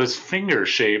because it was finger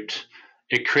shaped,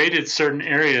 it created certain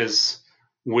areas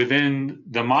within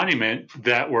the monument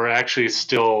that were actually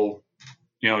still,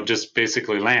 just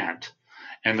basically land.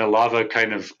 And the lava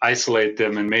kind of isolated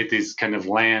them and made these kind of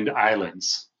land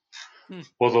islands.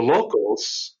 Well, the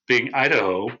locals, being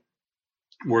Idaho,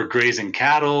 were grazing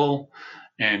cattle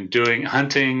and doing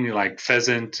hunting like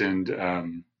pheasant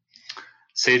and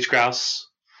sage grouse,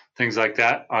 things like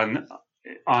that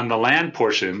on the land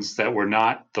portions that were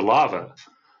not the lava,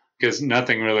 because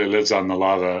nothing really lives on the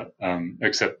lava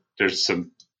except there's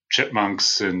some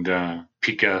chipmunks and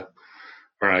pika,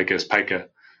 or I guess pika.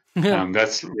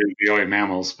 That's really the only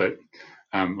mammals, but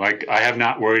I have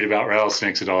not worried about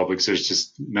rattlesnakes at all, because there's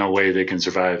just no way they can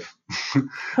survive on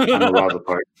the lava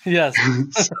part. Yes.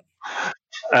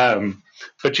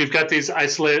 But you've got these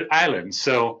isolated islands.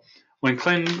 So when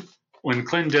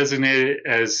Clinton designated it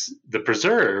as the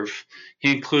preserve,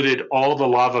 he included all the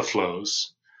lava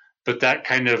flows, but that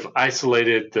kind of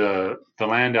isolated the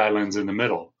land islands in the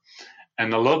middle.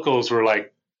 And the locals were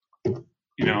like,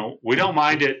 we don't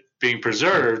mind it being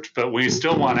preserved, but we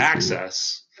still want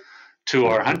access to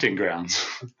our hunting grounds.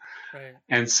 Right.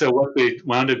 And so what they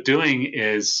wound up doing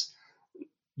is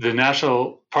the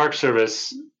National Park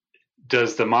Service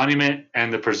does the monument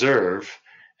and the preserve,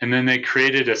 and then they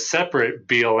created a separate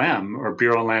BLM, or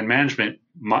Bureau of Land Management,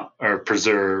 or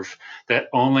preserve, that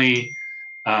only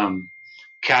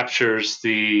captures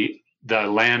the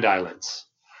land islands.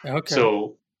 Okay.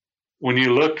 So when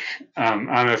you look, I don't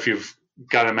know if you've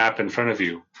got a map in front of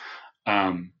you,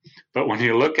 but when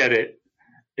you look at it,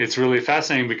 it's really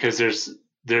fascinating, because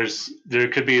there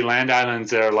could be land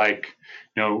islands that are like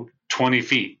 20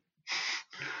 feet,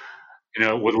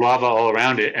 with lava all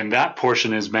around it, and that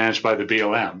portion is managed by the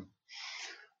BLM.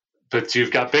 But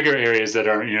you've got bigger areas that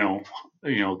are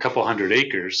a couple hundred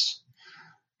acres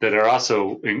that are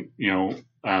also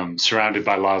surrounded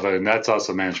by lava, and that's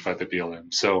also managed by the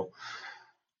BLM. So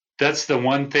that's the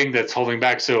one thing that's holding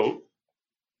back. So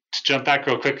to jump back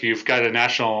real quick, you've got a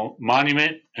national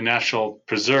monument, a national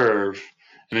preserve,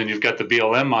 and then you've got the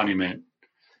BLM monument,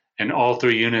 and all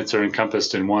three units are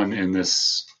encompassed in one in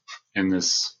this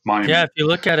monument. Yeah, if you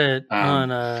look at it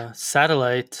on a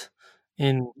satellite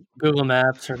in Google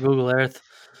Maps or Google Earth,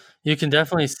 you can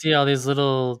definitely see all these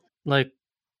little like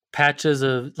patches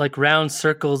of like round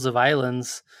circles of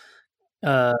islands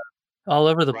all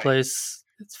over the place.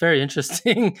 It's very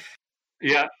interesting.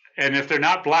 Yeah, and if they're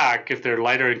not black, if they're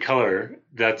lighter in color,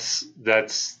 that's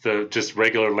the just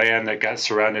regular land that got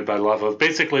surrounded by lava.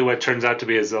 Basically, what turns out to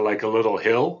be is like a little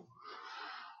hill,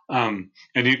 and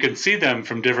you can see them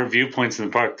from different viewpoints in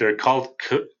the park. They're called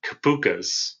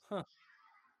kapukas,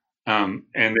 and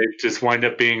they just wind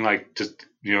up being like just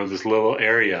this little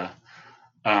area,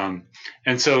 and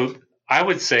so I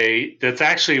would say that's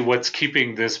actually what's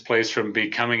keeping this place from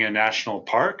becoming a national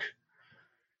park.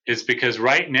 Is because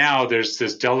right now there's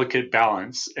this delicate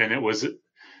balance, and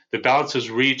the balance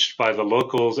was reached by the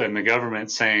locals and the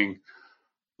government saying,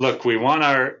 "Look, we want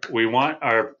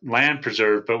our land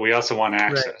preserved, but we also want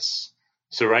access."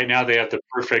 Right. So right now they have the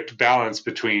perfect balance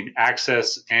between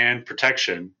access and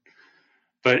protection.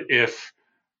 But if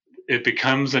it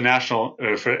becomes a national,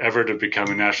 or if it ever to become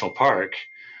a national park,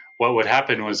 what would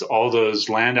happen was all those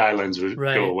land islands would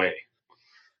go away,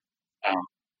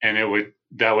 and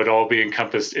that would all be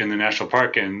encompassed in the national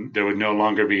park, and there would no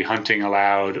longer be hunting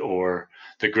allowed or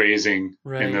the grazing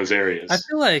in those areas. I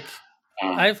feel like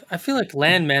I feel like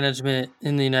land management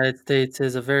in the United States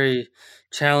is a very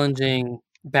challenging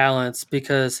balance,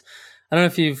 because I don't know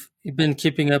if you've been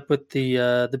keeping up with the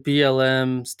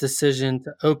BLM's decision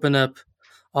to open up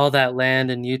all that land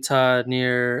in Utah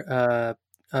near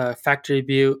Factory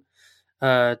Butte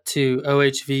to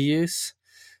OHV use,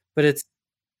 but it's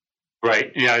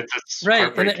right. Yeah, that's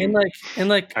right, and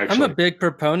like I'm a big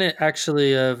proponent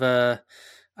actually of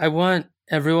I want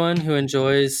everyone who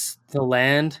enjoys the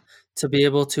land to be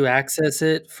able to access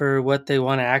it for what they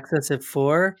want to access it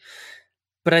for.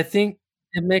 But I think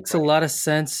it makes a lot of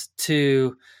sense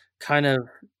to kind of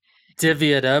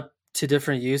divvy it up to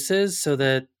different uses so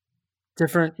that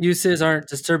different uses aren't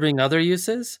disturbing other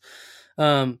uses.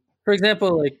 For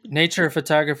example, like nature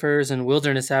photographers and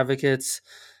wilderness advocates,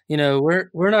 we're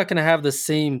not going to have the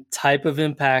same type of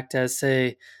impact as,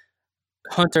 say,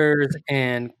 hunters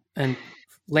and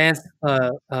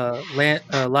livestock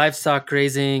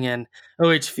grazing and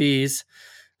OHVs.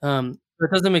 It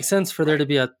doesn't make sense for there to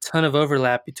be a ton of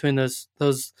overlap between those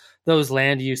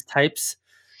land use types.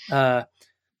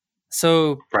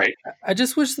 So I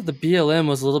just wish that the BLM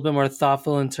was a little bit more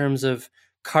thoughtful in terms of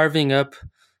carving up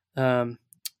the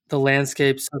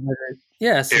landscape so that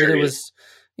it was,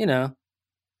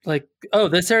 like, oh,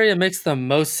 this area makes the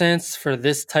most sense for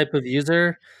this type of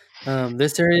user.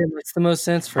 This area makes the most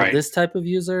sense for this type of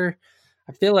user.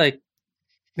 I feel like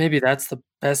maybe that's the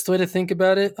best way to think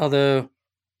about it. Although,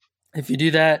 if you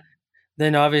do that,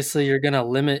 then obviously you're going to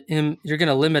limit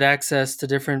access to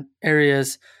different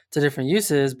areas to different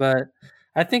uses. But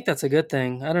I think that's a good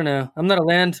thing. I don't know. I'm not a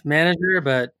land manager,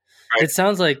 but it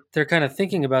sounds like they're kind of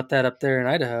thinking about that up there in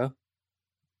Idaho.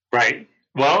 Right.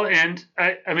 Well, and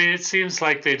I mean, it seems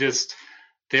like they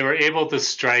were able to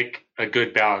strike a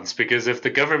good balance, because if the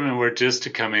government were just to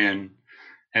come in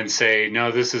and say,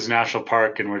 no, this is national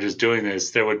park and we're just doing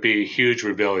this, there would be a huge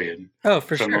rebellion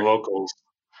from the locals,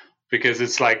 because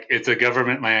it's like it's a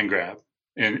government land grab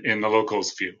in the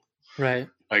locals' view. Right.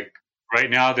 Like right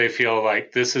now they feel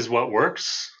like this is what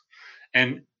works.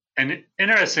 And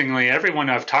interestingly, everyone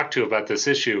I've talked to about this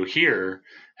issue here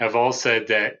have all said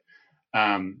that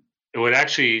it would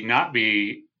actually not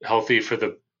be healthy for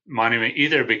the monument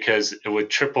either, because it would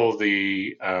triple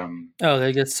the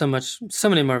they get so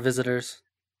many more visitors,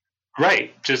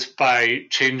 right, just by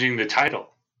changing the title.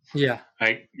 Yeah.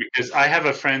 Like, because I have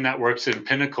a friend that works in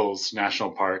Pinnacles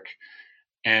National Park,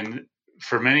 and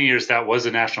for many years that was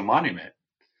a national monument,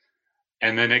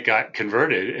 and then it got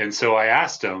converted. And so I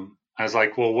asked him, I was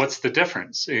like, well, what's the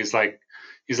difference? And he's like,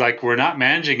 we're not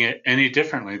managing it any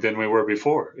differently than we were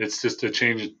before. It's just a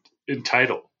change in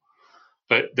title.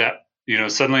 But that,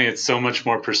 suddenly it's so much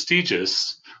more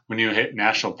prestigious when you hit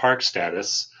national park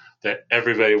status that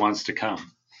everybody wants to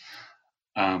come.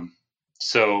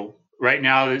 So right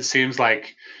now it seems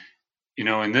like,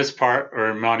 in this park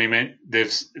or monument,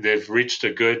 they've reached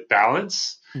a good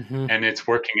balance, and it's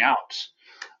working out.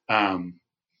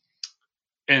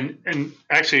 And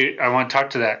actually, I want to talk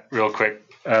to that real quick.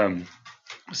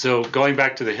 So going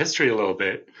back to the history a little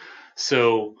bit.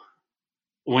 So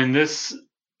when this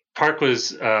park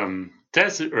was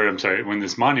when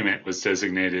this monument was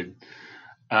designated,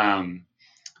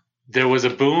 there was a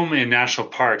boom in national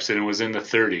parks, and it was in the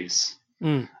 30s.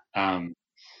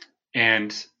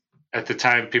 And at the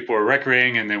time, people were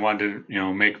recreating, and they wanted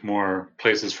to, make more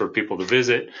places for people to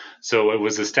visit. So it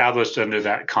was established under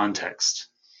that context.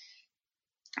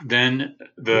 Then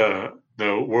the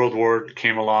World War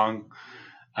came along,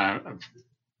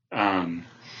 and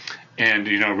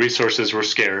resources were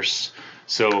scarce.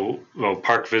 So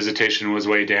park visitation was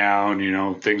way down.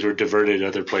 Things were diverted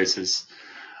other places.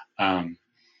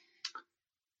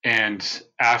 And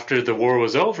after the war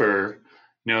was over,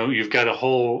 you've got a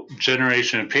whole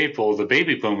generation of people, the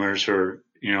baby boomers, who are,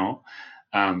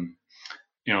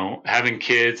 having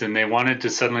kids, and they wanted to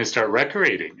suddenly start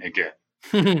recreating again.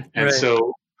 And right.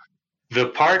 So the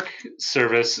Park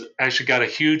Service actually got a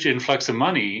huge influx of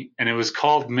money, and it was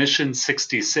called Mission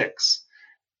 66.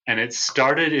 And it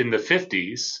started in the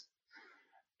 50s.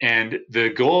 And the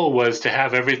goal was to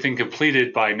have everything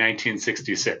completed by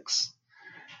 1966.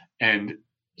 And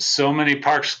so many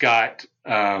parks got,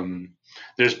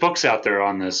 there's books out there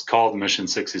on this called Mission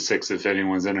 66 if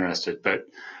anyone's interested. But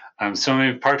so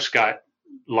many parks got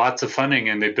lots of funding,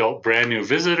 and they built brand new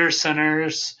visitor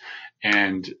centers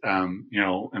and,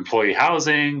 employee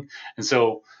housing. And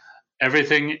so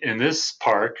everything in this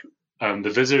park,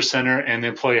 the visitor center and the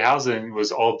employee housing,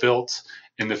 was all built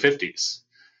in the 50s.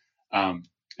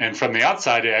 And from the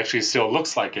outside, it actually still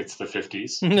looks like it's the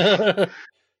 50s.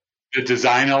 The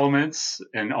design elements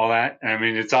and all that. I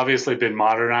mean, it's obviously been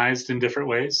modernized in different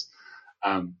ways.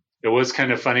 It was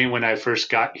kind of funny when I first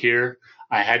got here.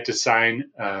 I had to sign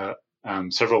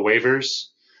several waivers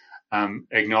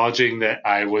acknowledging that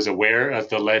I was aware of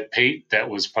the lead paint that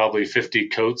was probably 50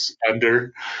 coats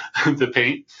under the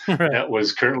paint that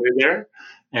was currently there,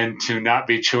 and to not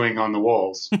be chewing on the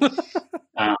walls.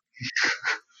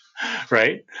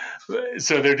 Right?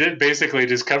 So they're basically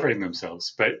just covering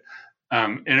themselves. But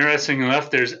interesting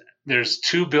enough, there's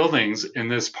two buildings in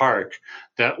this park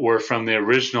that were from the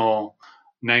original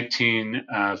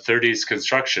 1930s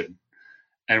construction,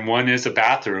 and one is a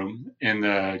bathroom in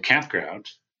the campground.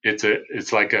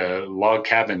 It's like a log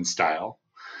cabin style,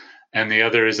 and the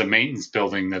other is a maintenance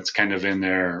building that's kind of in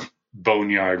their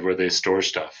boneyard where they store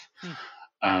stuff.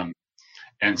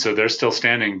 And so they're still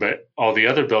standing, but all the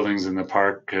other buildings in the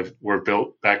park were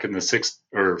built back in the 60s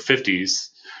or 50s,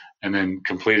 and then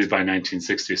completed by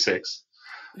 1966.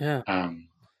 Yeah.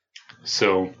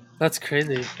 So that's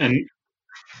crazy. And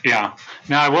yeah,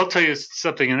 now I will tell you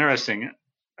something interesting.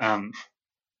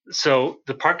 So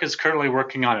the park is currently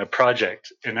working on a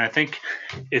project, and I think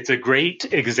it's a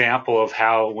great example of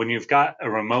how when you've got a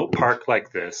remote park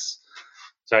like this,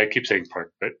 sorry, I keep saying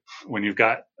park, but when you've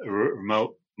got a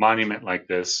remote monument like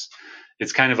this,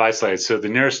 it's kind of isolated. So the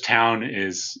nearest town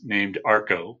is named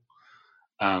Arco,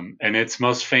 and it's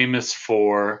most famous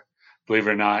for, believe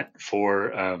it or not,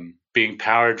 for being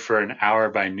powered for an hour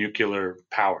by nuclear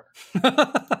power.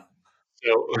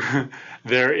 So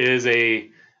there is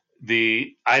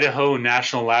the Idaho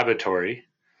National Laboratory,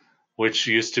 which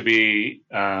used to be,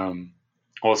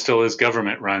 well, it still is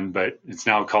government run, but it's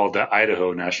now called the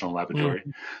Idaho National Laboratory.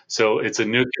 So it's a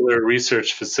nuclear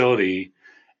research facility,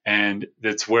 and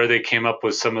it's where they came up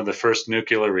with some of the first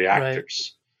nuclear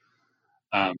reactors.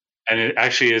 Right. And it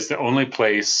actually is the only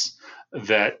place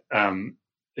that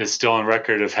is still on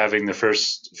record of having the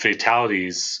first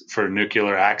fatalities for a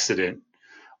nuclear accident,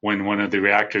 when one of the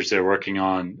reactors they're working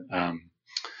on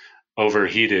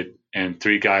overheated and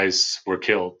 3 guys were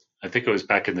killed. I think it was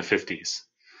back in the 50s.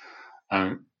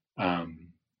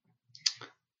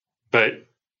 But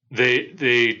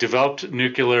they developed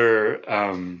nuclear,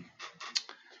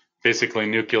 basically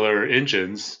nuclear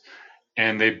engines,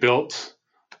 and they built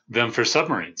them for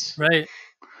submarines. Right.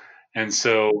 And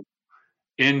so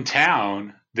in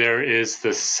town, there is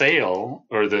the sail,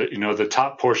 or the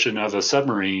top portion of a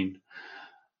submarine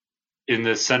in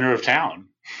the center of town.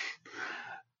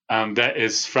 That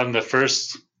is from the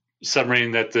first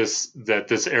submarine that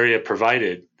this area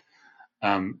provided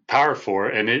power for,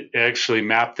 and it actually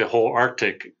mapped the whole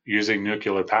Arctic using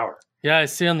nuclear power. Yeah, I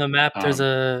see on the map there's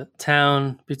a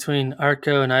town between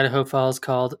Arco and Idaho Falls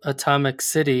called Atomic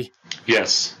City.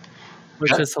 Yes.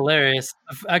 Which is hilarious.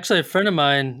 Actually, a friend of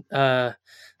mine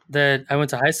that I went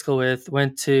to high school with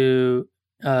went to,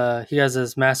 he has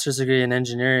his master's degree in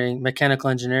engineering,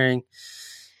 mechanical engineering.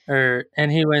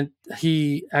 And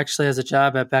he actually has a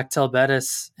job at Bechtel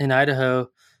Bettis in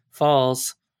Idaho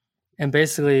Falls. And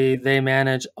basically they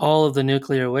manage all of the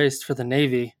nuclear waste for the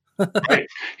Navy. Right.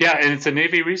 Yeah. And it's a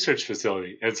Navy research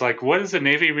facility. It's like, what is the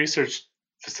Navy research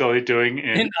facility doing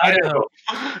in Idaho?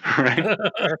 Right.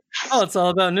 Oh, it's all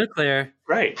about nuclear.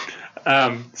 Right.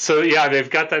 So yeah, they've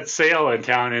got that sale in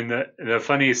town, and the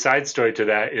funny side story to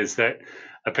that is that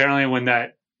apparently when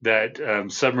that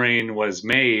submarine was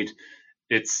made,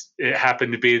 it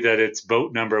happened to be that its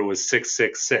boat number was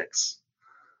 666,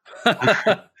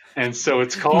 and so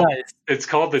Nice. it's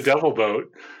called the Devil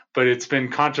Boat, but it's been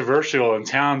controversial in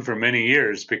town for many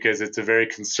years because it's a very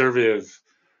conservative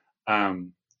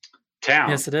um, town,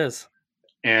 Yes, it is.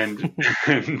 and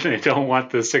they don't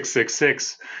want the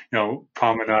 666,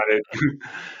 promenaded.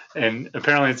 And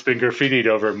apparently it's been graffitied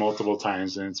over multiple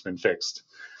times and it's been fixed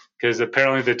because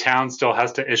apparently the town still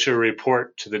has to issue a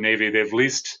report to the Navy. They've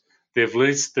leased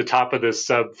the top of this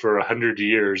sub for 100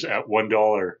 years at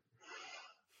 $1,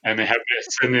 and they have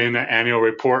to send in an annual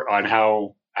report on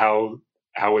how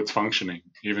it's functioning,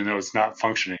 even though it's not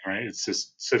functioning. Right? It's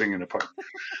just sitting in a park.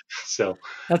 So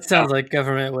That sounds like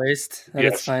government waste at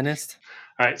its yes. finest.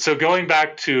 All right. So going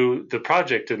back to the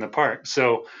project in the park,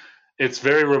 so it's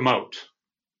very remote.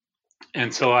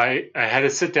 And so I had to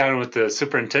sit down with the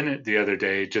superintendent the other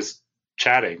day, just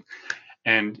chatting,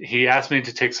 and he asked me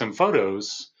to take some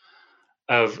photos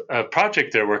of a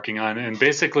project they're working on. And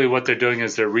basically, what they're doing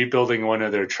is they're rebuilding one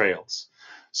of their trails.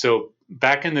 So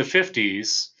back in the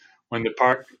 50s, when the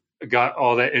park got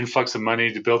all that influx of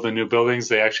money to build the new buildings,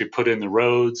 they actually put in the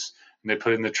roads and they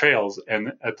put in the trails.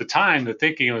 And at the time, the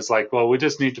thinking was like, well, we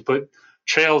just need to put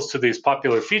trails to these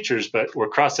popular features, but we're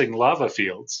crossing lava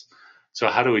fields. So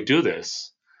how do we do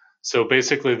this? So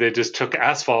basically, they just took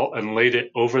asphalt and laid it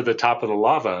over the top of the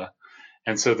lava,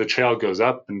 and so the trail goes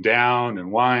up and down and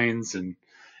winds, and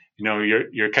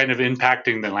you're kind of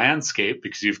impacting the landscape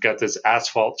because you've got this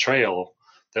asphalt trail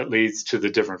that leads to the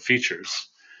different features,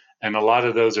 and a lot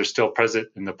of those are still present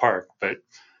in the park. But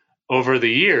over the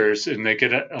years, and they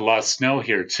get a lot of snow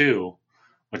here too,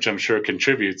 which I'm sure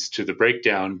contributes to the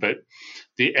breakdown. But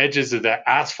the edges of that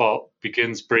asphalt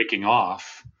begins breaking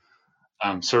off.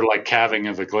 Sort of like calving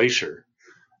of a glacier.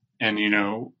 And,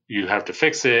 you have to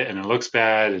fix it and it looks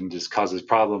bad and just causes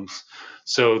problems.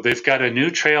 So they've got a new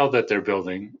trail that they're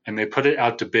building and they put it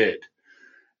out to bid.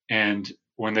 And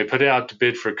when they put it out to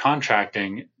bid for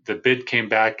contracting, the bid came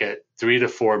back at $3 to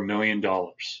 $4 million,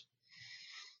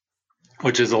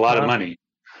 which is a lot of money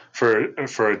for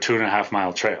a 2.5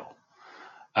 mile trail.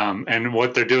 And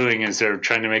what they're doing is they're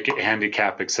trying to make it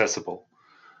handicap accessible.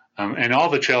 And all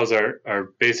the trails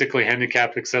are basically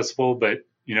handicap accessible, but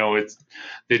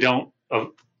they don't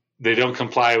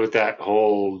comply with that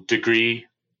whole degree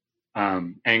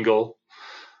angle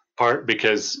part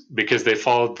because they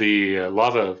followed the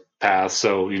lava path.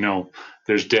 So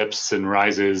there's dips and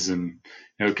rises, and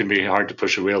it can be hard to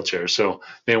push a wheelchair. So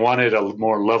they wanted a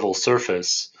more level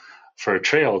surface for a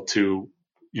trail to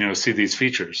see these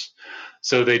features.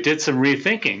 So they did some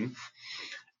rethinking.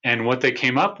 And what they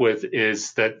came up with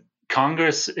is that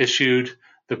Congress issued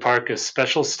the park a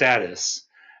special status,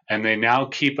 and they now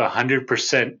keep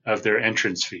 100% of their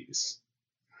entrance fees.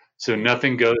 So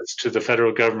nothing goes to the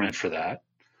federal government for that.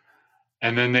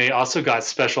 And then they also got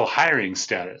special hiring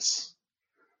status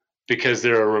because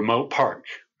they're a remote park.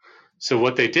 So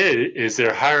what they did is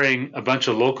they're hiring a bunch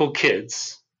of local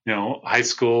kids, high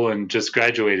school and just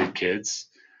graduated kids.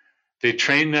 They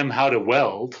train them how to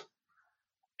weld.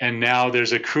 And now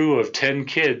there's a crew of 10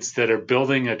 kids that are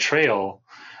building a trail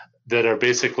that are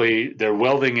they're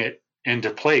welding it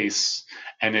into place,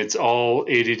 and it's all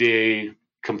ADA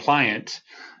compliant.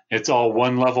 It's all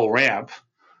one level ramp.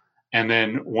 And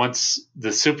then once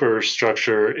the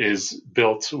superstructure is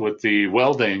built with the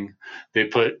welding, they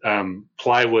put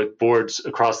plywood boards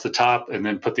across the top and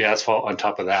then put the asphalt on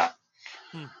top of that.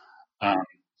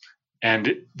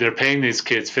 And they're paying these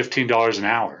kids $15 an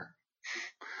hour.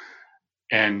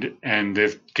 And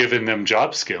they've given them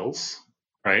job skills,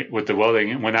 right, with the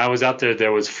welding. When I was out there,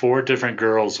 there was 4 different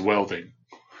girls welding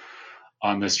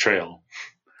on this trail.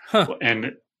 Huh.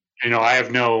 And, I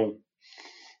have no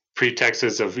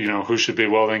pretexts of, who should be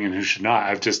welding and who should not.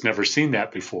 I've just never seen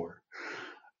that before.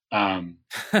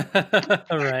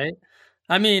 Right.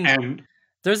 I mean,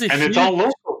 there's a and it's all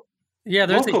local. Yeah,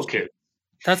 there's local kids.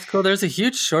 That's cool. There's a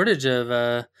huge shortage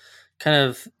of kind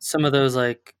of some of those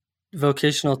like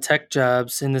vocational tech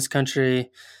jobs in this country.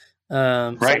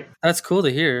 Right. So that's cool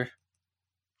to hear.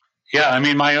 Yeah. I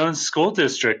mean, my own school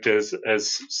district has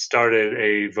started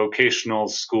a vocational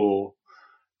school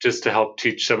just to help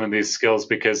teach some of these skills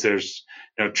because there's,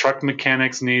 truck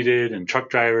mechanics needed and truck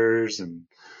drivers and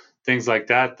things like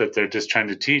that they're just trying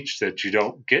to teach that you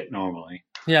don't get normally.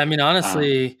 Yeah. I mean,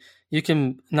 honestly, you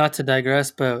can, not to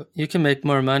digress, but you can make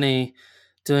more money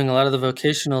doing a lot of the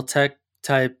vocational tech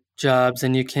type jobs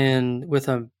than you can with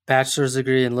a bachelor's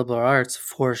degree in liberal arts,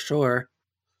 for sure.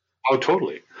 Oh,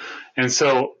 totally. And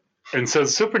so so the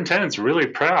superintendent's really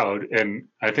proud, and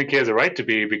I think he has a right to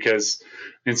be, because,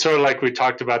 and sort of like we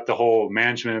talked about the whole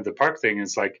management of the park thing,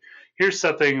 it's like, here's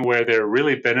something where they're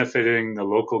really benefiting the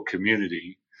local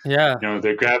community. Yeah.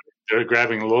 They're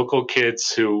grabbing local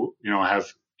kids who, have,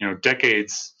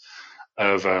 decades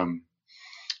of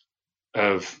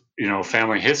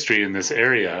family history in this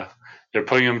area. They're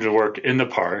putting them to work in the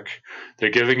park. They're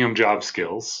giving them job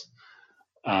skills.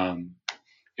 And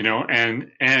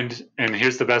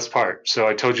here's the best part. So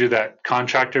I told you that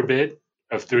contractor bid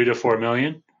of $3 to $4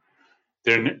 million.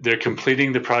 They're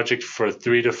completing the project for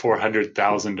 $300,000 to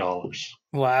 $400,000.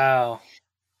 Wow,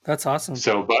 that's awesome.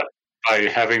 So, but by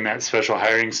having that special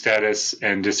hiring status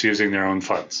and just using their own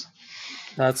funds.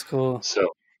 That's cool.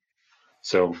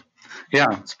 So yeah,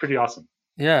 it's pretty awesome.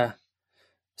 Yeah.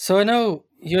 So I know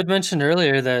you had mentioned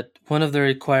earlier that one of the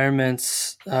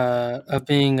requirements of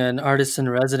being an artist in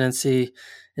residency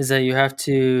is that you have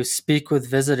to speak with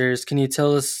visitors. Can you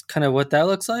tell us kind of what that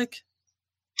looks like?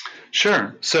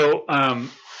 Sure. So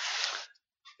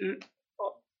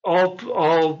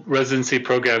all residency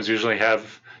programs usually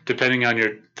have, depending on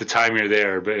the time you're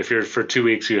there, but if you're for 2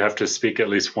 weeks, you have to speak at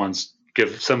least once,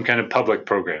 give some kind of public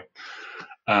program.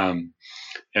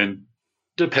 And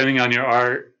depending on your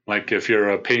art, like if you're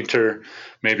a painter,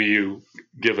 maybe you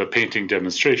give a painting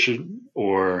demonstration,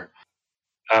 or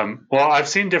I've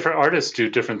seen different artists do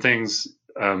different things.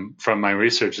 From my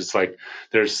research, it's like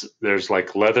there's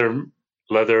like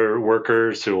leather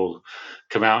workers who will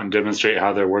come out and demonstrate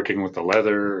how they're working with the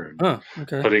leather and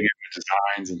putting in the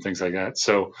designs and things like that.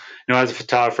 So, as a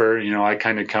photographer, I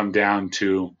kind of come down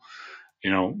to,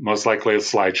 most likely a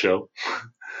slideshow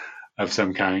of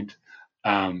some kind.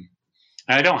 And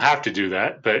I don't have to do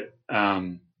that, but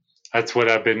that's what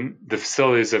the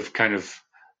facilities have kind of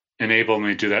enabled me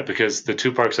to do that, because the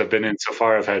 2 parks I've been in so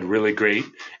far have had really great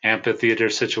amphitheater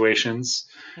situations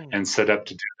and set up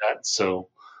to do that. So,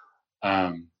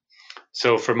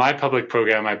 so for my public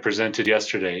program, I presented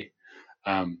yesterday.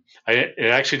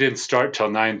 It actually didn't start till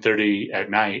 9:30 at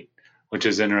night, which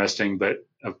is interesting, but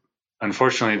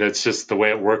unfortunately, that's just the way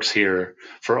it works here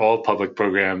for all public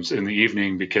programs in the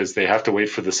evening, because they have to wait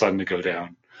for the sun to go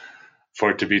down for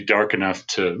it to be dark enough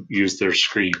to use their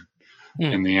screen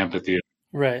in the amphitheater.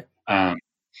 Right. And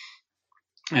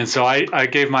so I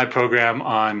gave my program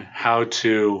on how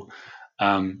to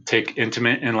take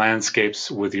intimate in landscapes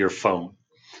with your phone.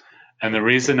 And the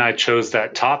reason I chose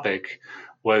that topic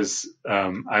was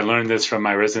I learned this from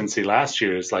my residency last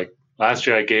year. Is like last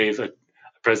year I gave a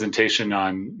presentation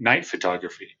on night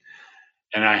photography,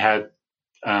 and I had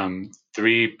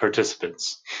 3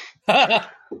 participants.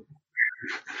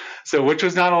 So, which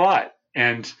was not a lot.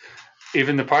 And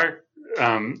even the park,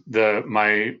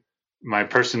 my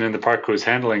person in the park who was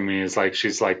handling me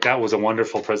she's like, that was a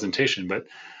wonderful presentation. But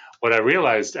what I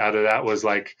realized out of that was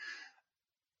like,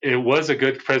 it was a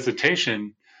good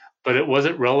presentation, but it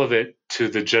wasn't relevant to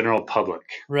the general public.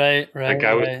 Right.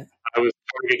 I was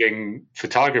targeting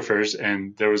photographers,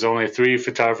 and there was only 3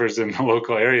 photographers in the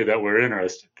local area that were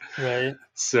interested. Right.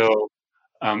 So,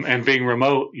 and being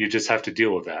remote, you just have to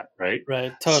deal with that, right?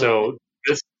 Right. Totally. So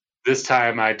this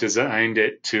time I designed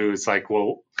it to, it's like,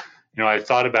 well, I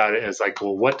thought about it as like,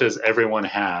 well, what does everyone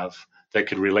have that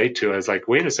could relate to? I was like,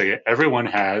 wait a second, everyone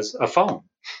has a phone,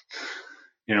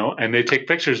 and they take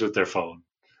pictures with their phone.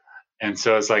 And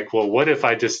so I was like, well, what if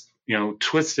I just,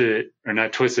 twisted it, or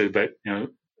not twisted, but,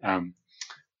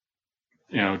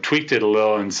 tweaked it a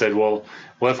little and said, well,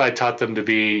 what if I taught them to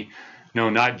be,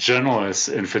 not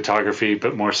generalists in photography,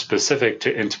 but more specific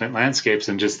to intimate landscapes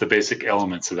and just the basic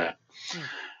elements of that.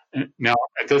 Now,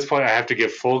 at this point, I have to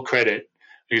give full credit,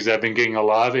 because I've been getting a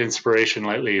lot of inspiration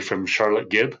lately from Charlotte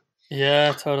Gibb.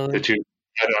 Yeah, totally. That you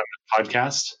had on the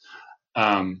podcast.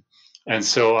 And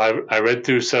so I read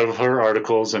through some of her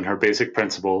articles and her basic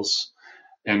principles,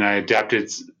 and I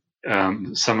adapted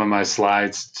some of my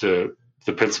slides to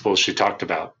the principles she talked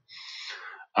about.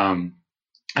 And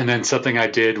then something I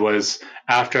did was,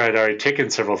 after I'd already taken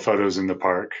several photos in the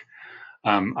park,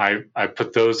 I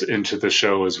put those into the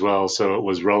show as well, so it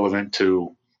was relevant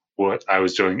to what I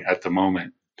was doing at the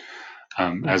moment,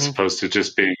 as opposed to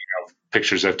just being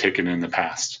pictures I've taken in the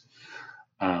past.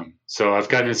 So I've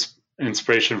gotten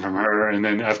inspiration from her, and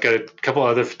then I've got a couple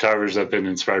other photographers I've been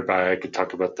inspired by. I could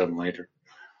talk about them later.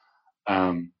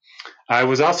 I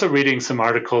was also reading some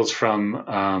articles from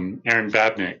Erin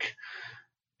Babnick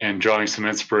and drawing some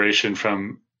inspiration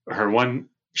from her.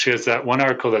 She has that one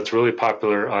article that's really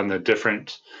popular on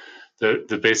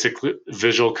the basic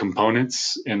visual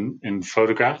components in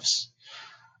photographs.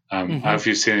 I don't know if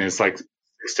you've seen it. It's like 6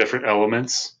 different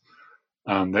elements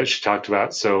that she talked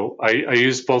about. So I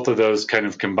used both of those kind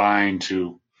of combined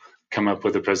to come up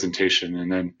with a presentation.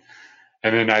 And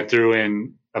then I threw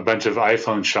in a bunch of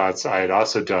iPhone shots I had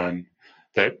also done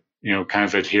that, kind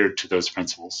of adhered to those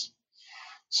principles.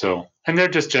 So, and they're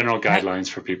just general guidelines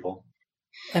for people.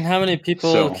 And how many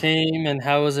people came, and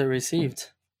how was it received?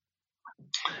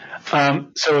 So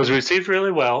it was received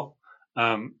really well.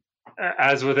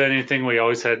 As with anything, we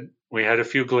had a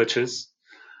few glitches.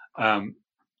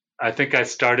 I think I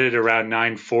started around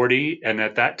 9:40, and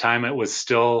at that time it was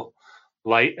still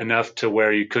light enough to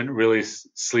where you couldn't really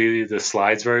see the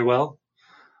slides very well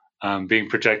being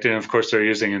projected. And of course, they're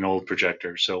using an old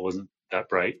projector, so it wasn't that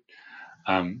bright.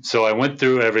 So I went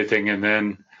through everything, and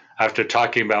then after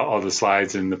talking about all the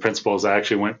slides and the principles, I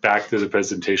actually went back through the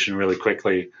presentation really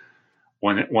quickly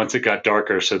once it got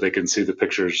darker so they can see the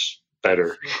pictures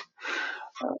better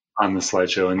on the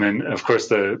slideshow. And then, of course,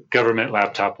 the government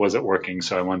laptop wasn't working,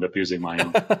 so I wound up using my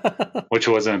own, which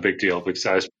wasn't a big deal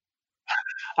because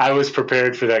I was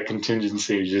prepared for that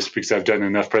contingency just because I've done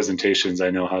enough presentations. I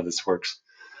know how this works.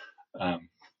 So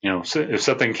if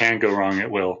something can go wrong,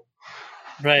 it will.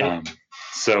 Right.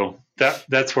 So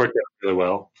that's worked out really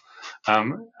well.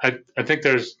 I think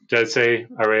did I say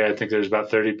already? I think there's about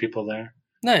 30 people there.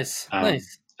 Nice.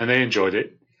 Nice. And they enjoyed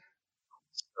it.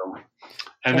 So,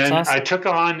 and that's then awesome. I took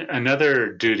on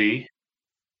another duty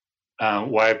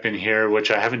while I've been here, which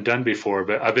I haven't done before,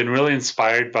 but I've been really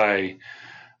inspired by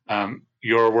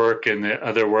your work and the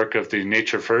other work of the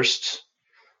Nature First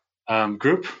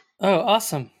group. Oh,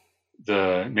 awesome.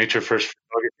 The Nature First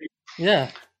photography. Yeah.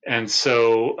 And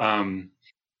so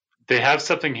they have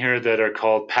something here that are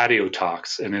called patio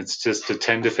talks, and it's just a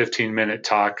 10 to 15 minute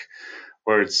talk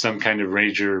where it's some kind of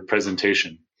ranger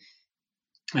presentation.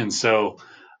 And so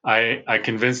I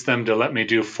convinced them to let me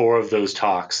do 4 of those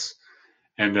talks.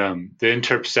 And the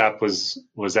Interp staff was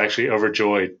actually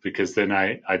overjoyed because then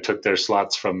I took their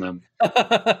slots from them.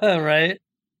 Right.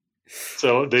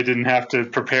 So they didn't have to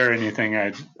prepare anything.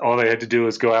 All they had to do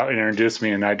was go out and introduce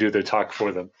me, and I do the talk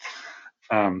for them.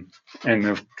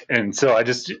 And so I've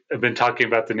been talking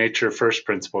about the Nature First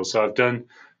principle. So I've done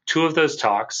 2 of those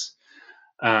talks.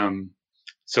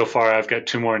 So far, I've got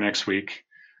 2 more next week.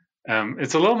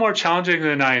 It's a little more challenging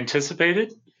than I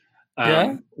anticipated.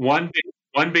 Yeah. One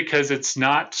because it's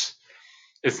not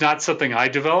something I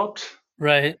developed.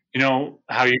 Right. You know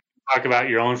how you talk about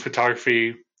your own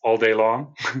photography all day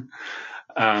long.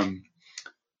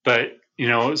 But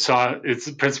so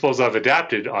it's principles I've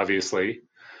adapted, obviously.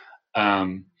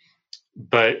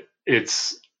 But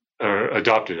it's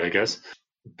adopted, I guess.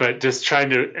 But just trying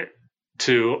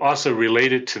to also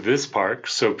relate it to this park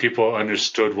so people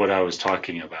understood what I was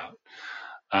talking about.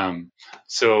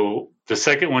 So the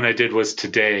second one I did was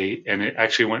today, and it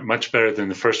actually went much better than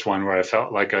the first one where I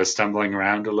felt like I was stumbling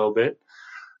around a little bit.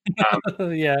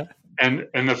 Yeah. And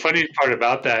the funny part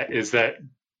about that is that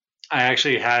I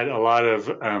actually had a lot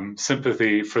of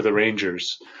sympathy for the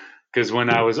Rangers, because when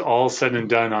I was all said and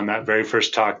done on that very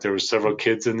first talk, there were several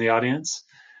kids in the audience,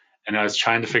 and I was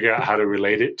trying to figure out how to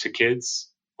relate it to kids,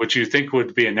 which you think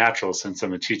would be a natural since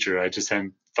I'm a teacher. I just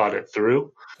hadn't thought it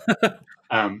through.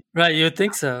 Right, you would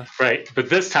think so. Right, but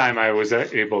this time I was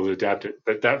able to adapt it.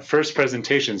 But that first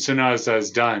presentation, as soon as I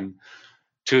was done,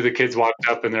 2 of the kids walked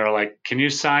up and they were like, "Can you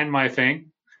sign my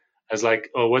thing?" I was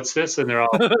like, "Oh, what's this?" And they're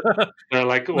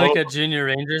like, well, like a junior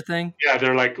ranger thing? Yeah,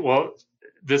 they're like, "Well,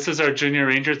 this is our junior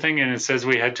ranger thing, and it says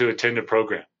we had to attend a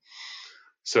program."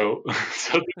 So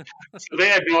they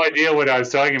had no idea what I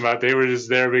was talking about. They were just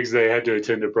there because they had to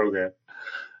attend a program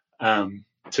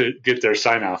to get their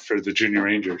sign off for the junior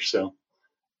ranger. So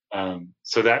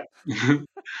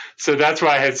that's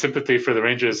why I had sympathy for the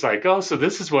Rangers. Like, oh, so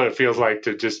this is what it feels like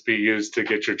to just be used to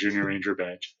get your junior ranger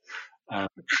badge.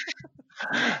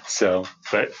 So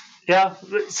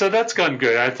that's gone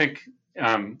good. I think,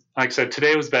 like I said,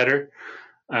 today was better,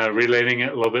 relating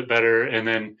it a little bit better. And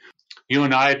then you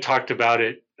and I talked about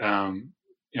it,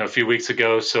 a few weeks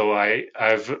ago. So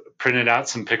I've printed out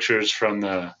some pictures from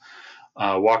the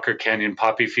Walker Canyon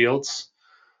poppy fields.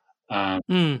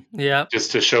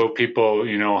 Just to show people,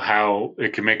 how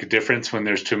it can make a difference when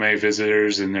there's too many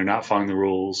visitors and they're not following the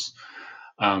rules.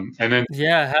 And then,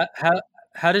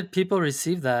 how did people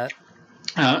receive that?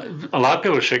 A lot of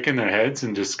people were shaking their heads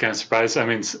and just kind of surprised. I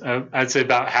mean, I'd say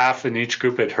about half in each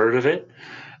group had heard of it,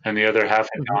 and the other half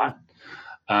had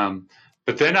not.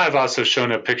 But then I've also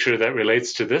shown a picture that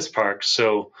relates to this park.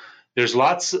 So there's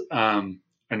lots, or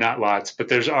not lots, but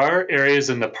there's areas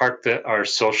in the park that are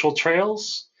social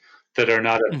trails that are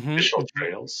not official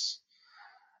trails.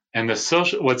 And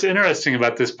what's interesting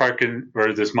about this park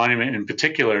or this monument in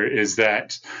particular is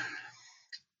that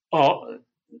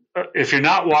if you're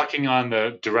not walking on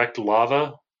the direct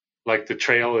lava, like the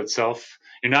trail itself,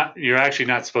 you're actually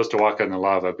not supposed to walk on the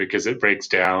lava because it breaks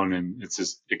down and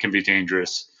it can be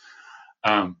dangerous.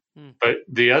 But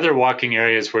the other walking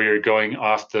areas where you're going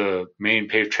off the main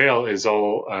paved trail is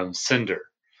all cinder.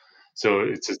 So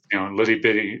it's just, little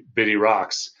bitty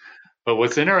rocks. But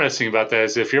what's interesting about that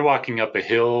is if you're walking up a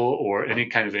hill or any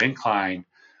kind of incline,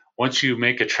 once you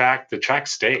make a track, the track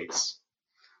stays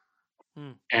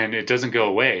and it doesn't go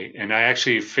away. And I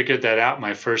actually figured that out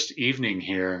my first evening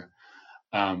here.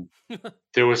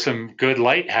 There was some good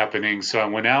light happening, so I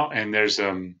went out and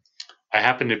I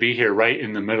happened to be here right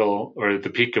in the middle or the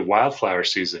peak of wildflower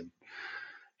season.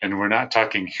 And we're not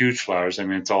talking huge flowers. I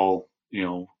mean, it's all,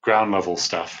 ground level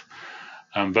stuff.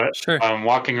 But sure. I'm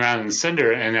walking around in the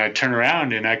cinder and I turn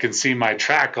around and I can see my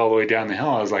track all the way down the hill.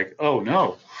 I was like, oh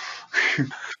no.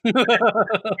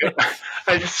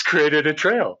 I just created a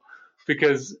trail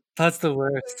because that's the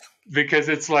worst. Because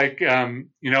it's like,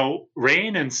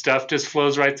 rain and stuff just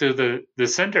flows right through the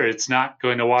cinder. It's not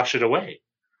going to wash it away.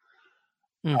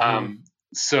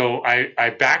 So I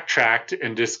backtracked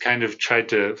and just kind of tried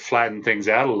to flatten things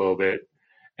out a little bit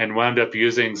and wound up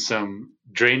using some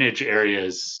drainage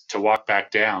areas to walk back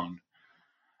down.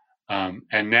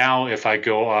 And now if I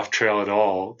go off trail at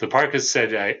all, the park has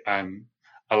said I'm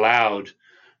allowed,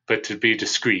 but to be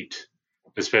discreet,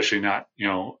 especially not,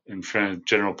 in front of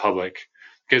general public,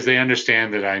 because they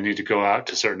understand that I need to go out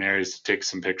to certain areas to take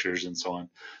some pictures and so on.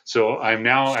 So I'm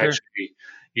now actually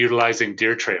utilizing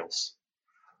deer trails,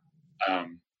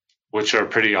 which are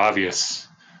pretty obvious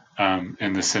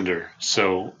in the cinder.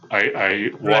 So I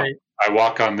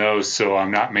walk on those, so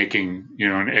I'm not making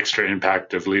an extra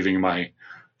impact of leaving my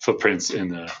footprints in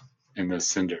the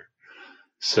cinder.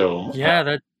 So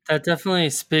that definitely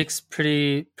speaks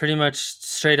pretty much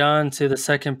straight on to the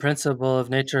second principle of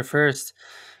Nature First,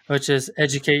 which is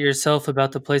educate yourself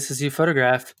about the places you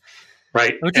photograph.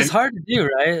 Right. Which is hard to do,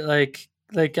 right?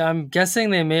 Like I'm guessing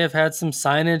they may have had some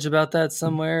signage about that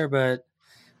somewhere, but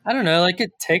I don't know,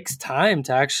 it takes time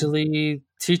to actually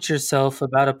teach yourself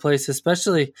about a place,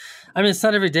 especially, it's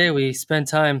not every day we spend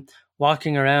time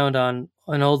walking around on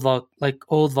an old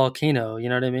volcano, you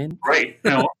know what I mean? Right.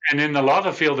 And in the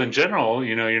lava field in general,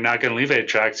 you're not going to leave any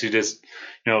tracks. You just,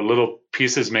 little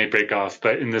pieces may break off,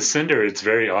 but in the cinder, it's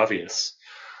very obvious.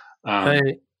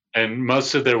 Right. And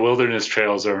most of their wilderness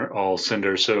trails are all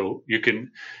cinder. So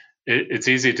it's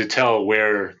easy to tell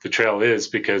where the trail is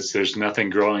because there's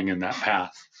nothing growing in that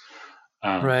path.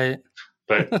 Right.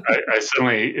 But I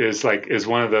certainly is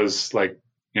one of those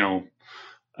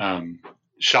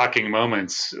shocking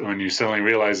moments when you suddenly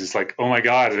realize it's like, oh my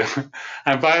God,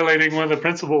 I'm violating one of the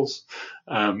principles.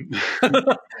 I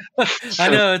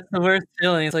know, it's the worst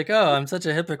feeling. It's like, oh, I'm such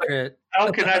a hypocrite.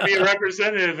 How can I be a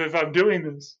representative if I'm doing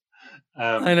this?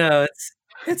 I know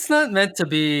it's not meant to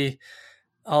be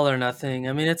all or nothing.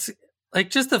 It's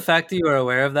just the fact that you are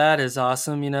aware of that is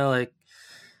awesome.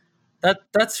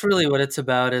 That's really what it's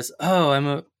about. Is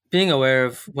being aware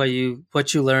of what you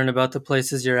learn about the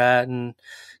places you're at and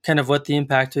kind of what the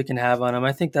impact we can have on them.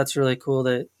 I think that's really cool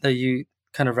that you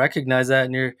kind of recognize that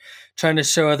and you're trying to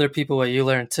show other people what you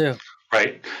learned too.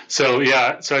 Right. So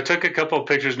so I took a couple of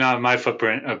pictures now of my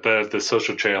footprint of the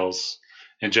social trails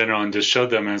in general and just showed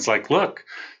them. And it's like, look,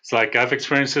 it's like I've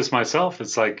experienced this myself.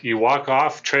 It's like you walk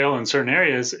off trail in certain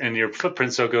areas and your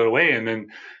footprints will go away. And then,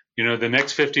 the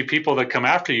next 50 people that come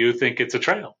after you think it's a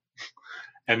trail.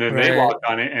 And then they walk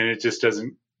on it and it just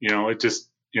doesn't, it just,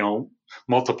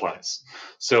 multiplies.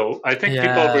 So I think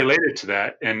people have related to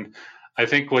that. And I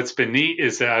think what's been neat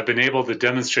is that I've been able to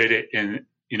demonstrate it in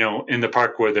the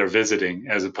park where they're visiting,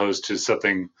 as opposed to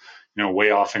something, way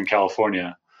off in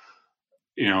California,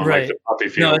 like the poppy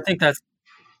field. No, I think that's,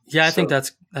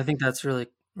 I think that's really,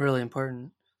 really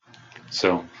important.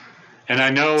 So, and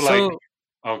I know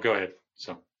go ahead.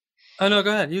 Oh no,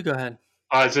 go ahead. You go ahead.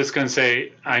 I was just going to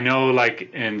say, I know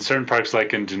in certain parks,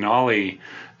 like in Denali,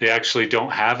 they actually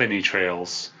don't have any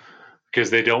trails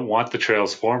because they don't want the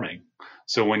trails forming.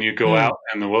 So when you go out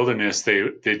in the wilderness,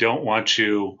 they don't want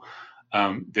you,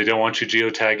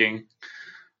 geotagging,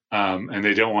 and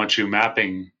they don't want you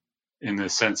mapping in the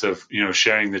sense of,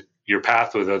 sharing your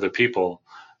path with other people.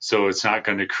 So it's not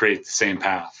going to create the same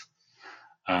path.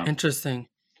 Interesting.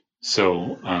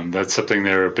 So that's something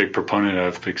they're a big proponent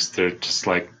of because they're just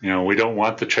like, we don't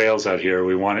want the trails out here.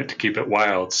 We want it to keep it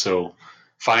wild. So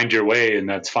find your way and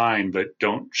that's fine, but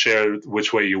don't share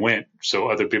which way you went so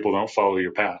other people don't follow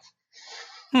your path.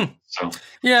 So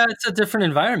yeah, it's a different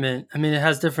environment. It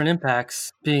has different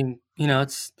impacts being,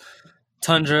 it's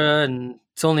tundra and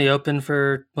it's only open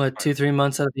for 2-3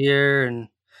 months out of the year. And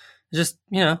just,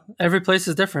 every place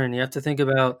is different. You have to think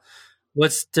about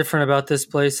what's different about this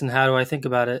place and how do I think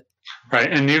about it?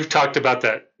 Right. And you've talked about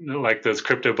that, like those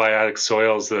cryptobiotic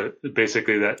soils,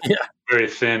 basically that very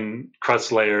thin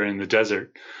crust layer in the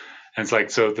desert. And it's like,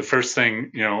 so the first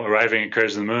thing, arriving at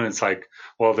Craters of the Moon, it's like,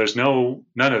 well, there's none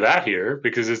of that here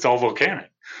because it's all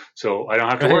volcanic. So I don't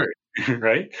have to worry.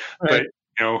 Right. But,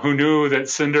 who knew that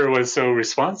cinder was so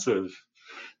responsive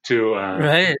to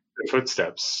the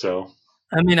footsteps? So,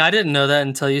 I mean, I didn't know that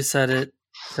until you said it.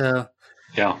 So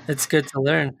yeah, it's good to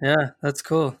learn. Yeah, that's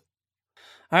cool.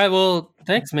 All right. Well,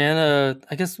 thanks, man.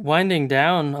 I guess winding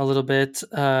down a little bit,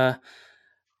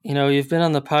 you've been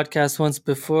on the podcast once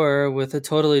before with a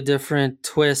totally different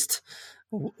twist.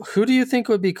 Who do you think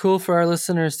would be cool for our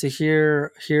listeners to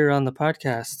hear here on the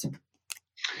podcast?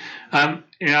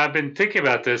 I've been thinking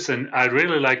about this, and I'd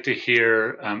really like to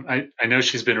hear. I know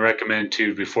she's been recommended to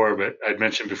you before, but I'd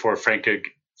mentioned before Franca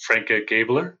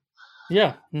Gabler.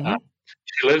 Yeah, mm-hmm.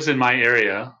 She lives in my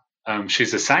area.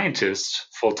 She's a scientist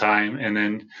full time, and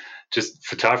then just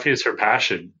photography is her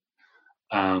passion.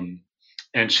 And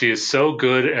she is so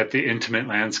good at the intimate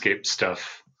landscape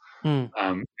stuff.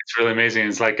 It's really amazing.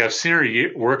 It's like I've seen her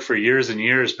work for years and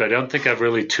years, but I don't think I've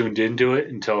really tuned into it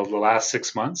until the last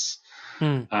 6 months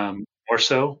or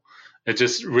so. It's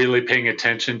just really paying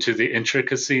attention to the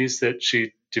intricacies that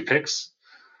she depicts.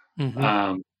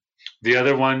 Mm-hmm. The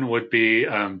other one would be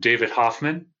David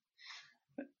Hoffman.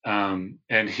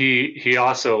 And he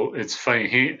also, it's funny,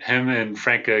 him and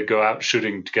Franca go out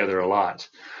shooting together a lot.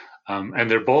 And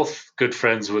they're both good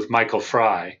friends with Michael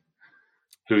Fry,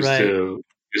 who's the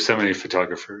Yosemite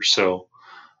photographer. So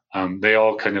they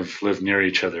all kind of live near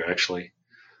each other, actually.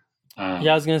 I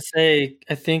was going to say,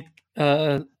 I think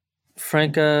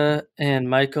Franca and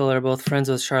Michael are both friends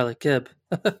with Charlotte Gibb.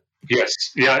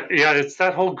 Yes. Yeah, it's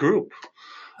that whole group.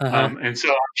 And so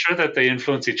I'm sure that they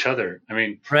influence each other. I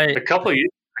mean, a couple of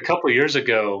years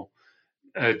ago,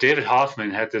 David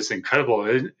Hoffman had this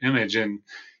incredible image, and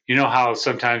you know how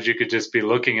sometimes you could just be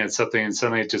looking at something and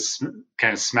suddenly it just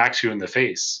kind of smacks you in the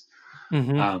face.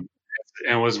 Mm-hmm. And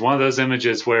it was one of those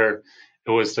images where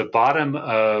it was the bottom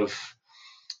of,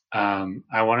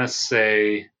 I want to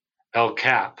say, El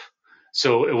Cap.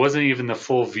 So it wasn't even the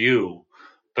full view,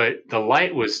 but the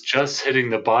light was just hitting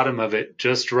the bottom of it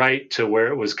just right to where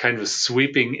it was kind of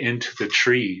sweeping into the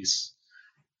trees.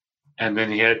 And then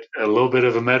he had a little bit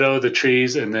of a meadow, the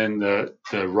trees, and then the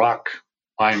rock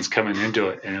lines coming into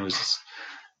it. And it was,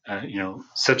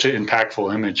 such an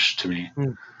impactful image to me.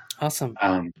 Awesome.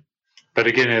 But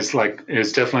again, it's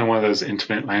definitely one of those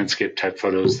intimate landscape type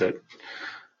photos that,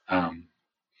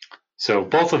 so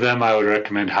both of them I would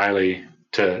recommend highly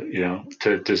to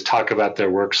just talk about their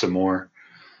work some more.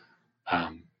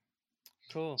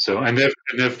 Cool. So, and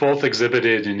they've both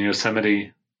exhibited in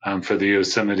Yosemite, for the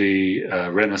Yosemite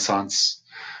Renaissance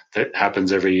that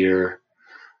happens every year.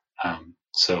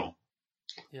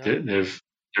 They're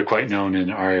quite known in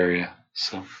our area.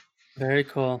 So very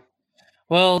cool.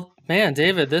 Well, man,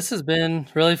 David, this has been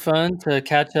really fun to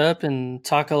catch up and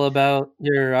talk all about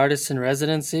your artist in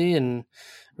residency, and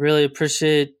really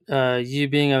appreciate you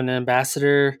being an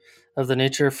ambassador of the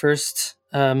Nature First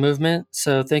movement.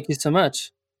 So thank you so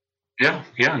much. Yeah,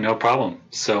 no problem.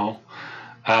 So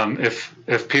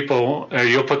if people,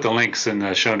 you'll put the links in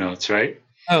the show notes, right?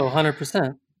 Oh,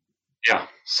 100%. Yeah.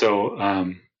 So,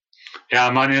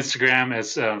 I'm on Instagram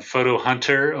as Photo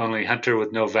Hunter, only Hunter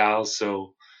with no vowels.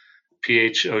 So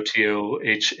PHOTOHNTR.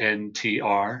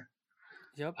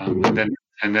 Yep.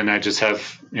 And then I just have,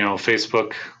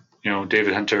 Facebook,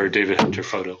 David Hunter or David Hunter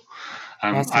Photo.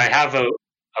 Awesome. I have a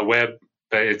web,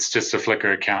 but it's just a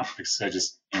Flickr account because I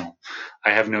just, I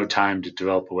have no time to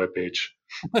develop a web page.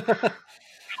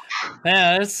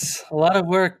 Yeah, it's a lot of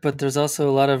work, but there's also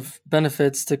a lot of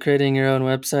benefits to creating your own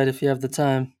website if you have the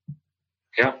time.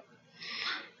 Yeah.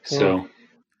 Cool. So,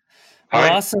 all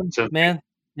right. Awesome, man.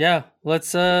 Yeah,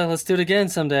 let's do it again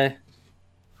someday.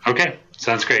 Okay,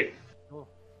 sounds great. Cool.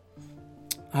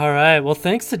 All right. Well,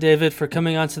 thanks to David for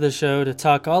coming onto the show to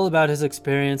talk all about his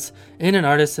experience in an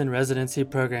artist in residency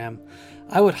program.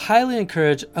 I would highly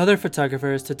encourage other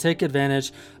photographers to take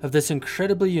advantage of this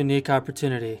incredibly unique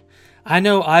opportunity. I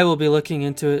know I will be looking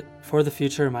into it for the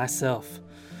future myself.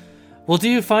 Well, do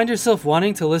you find yourself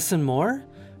wanting to listen more?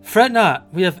 Fret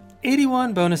not, we have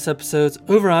 81 bonus episodes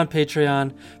over on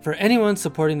Patreon for anyone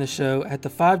supporting the show at the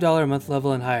 $5 a month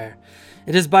level and higher.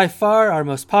 It is by far our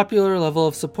most popular level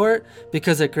of support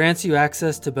because it grants you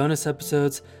access to bonus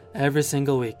episodes every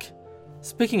single week.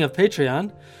 Speaking of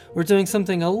Patreon, we're doing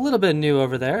something a little bit new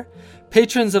over there.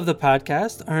 Patrons of the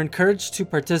podcast are encouraged to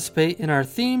participate in our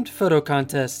themed photo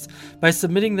contests by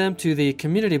submitting them to the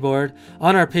community board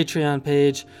on our Patreon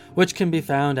page, which can be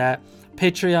found at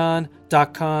patreon.com/FStopCollaborate.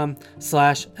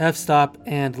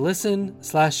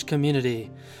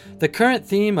 facebook.com/fstopandlisten/community. The current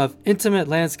theme of intimate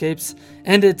landscapes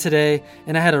ended today,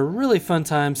 and I had a really fun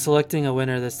time selecting a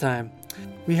winner this time.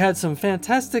 We had some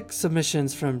fantastic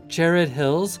submissions from Jared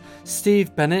Hills,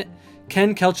 Steve Bennett,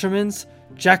 Ken Kelchermans,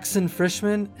 Jackson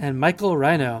Frischman, and Michael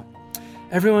Rhino.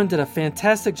 Everyone did a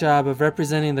fantastic job of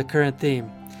representing the current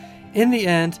theme. In the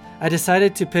end, I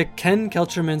decided to pick Ken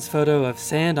Kelcherman's photo of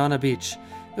sand on a beach.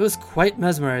 It was quite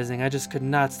mesmerizing. I just could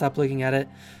not stop looking at it.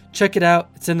 Check it out.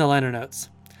 It's in the liner notes.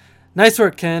 Nice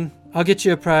work, Ken. I'll get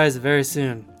you a prize very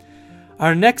soon.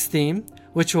 Our next theme,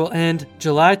 which will end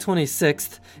July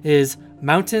 26th, is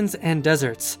Mountains and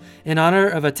Deserts, in honor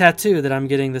of a tattoo that I'm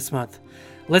getting this month.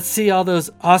 Let's see all those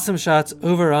awesome shots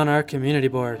over on our community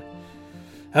board.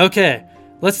 Okay,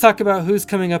 let's talk about who's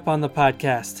coming up on the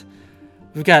podcast.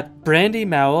 We've got Brandy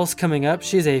Mowles coming up.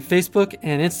 She's a Facebook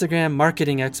and Instagram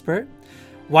marketing expert.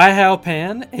 Waihao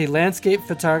Pan, a landscape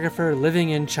photographer living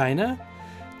in China.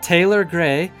 Taylor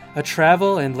Gray, a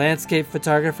travel and landscape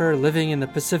photographer living in the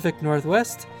Pacific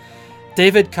Northwest.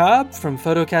 David Cobb from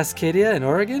Photo Cascadia in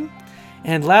Oregon.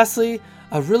 And lastly,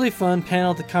 a really fun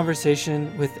panel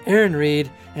conversation with Aaron Reed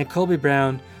and Colby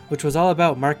Brown, which was all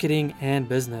about marketing and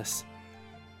business.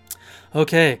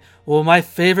 Okay, well, my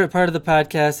favorite part of the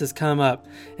podcast has come up,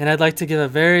 and I'd like to give a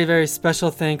very, very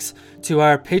special thanks to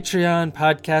our Patreon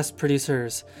podcast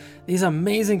producers. These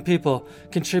amazing people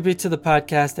contribute to the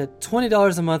podcast at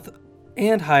 $20 a month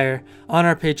and higher on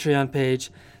our Patreon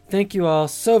page. Thank you all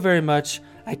so very much.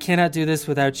 I cannot do this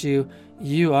without you.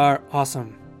 You are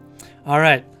awesome. All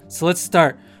right, so let's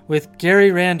start with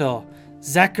Gary Randall,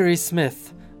 Zachary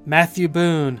Smith, Matthew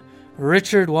Boone,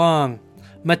 Richard Wong,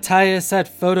 Matthias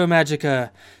at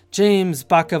Photomagica, James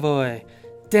Bakavoy,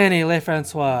 Danny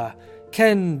Lefrancois,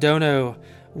 Ken Dono,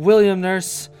 William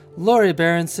Nurse, Lori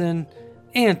Berenson,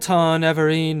 Anton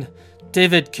Everine,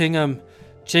 David Kingham,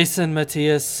 Jason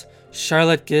Matthias,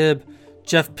 Charlotte Gibb,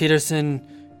 Jeff Peterson,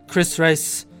 Chris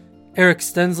Rice, Eric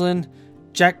Stenslin,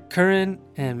 Jack Curran,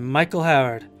 and Michael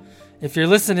Howard. If you're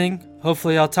listening,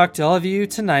 hopefully I'll talk to all of you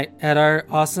tonight at our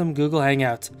awesome Google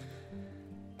Hangout.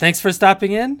 Thanks for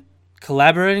stopping in,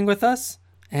 collaborating with us,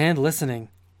 and listening.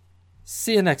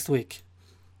 See you next week.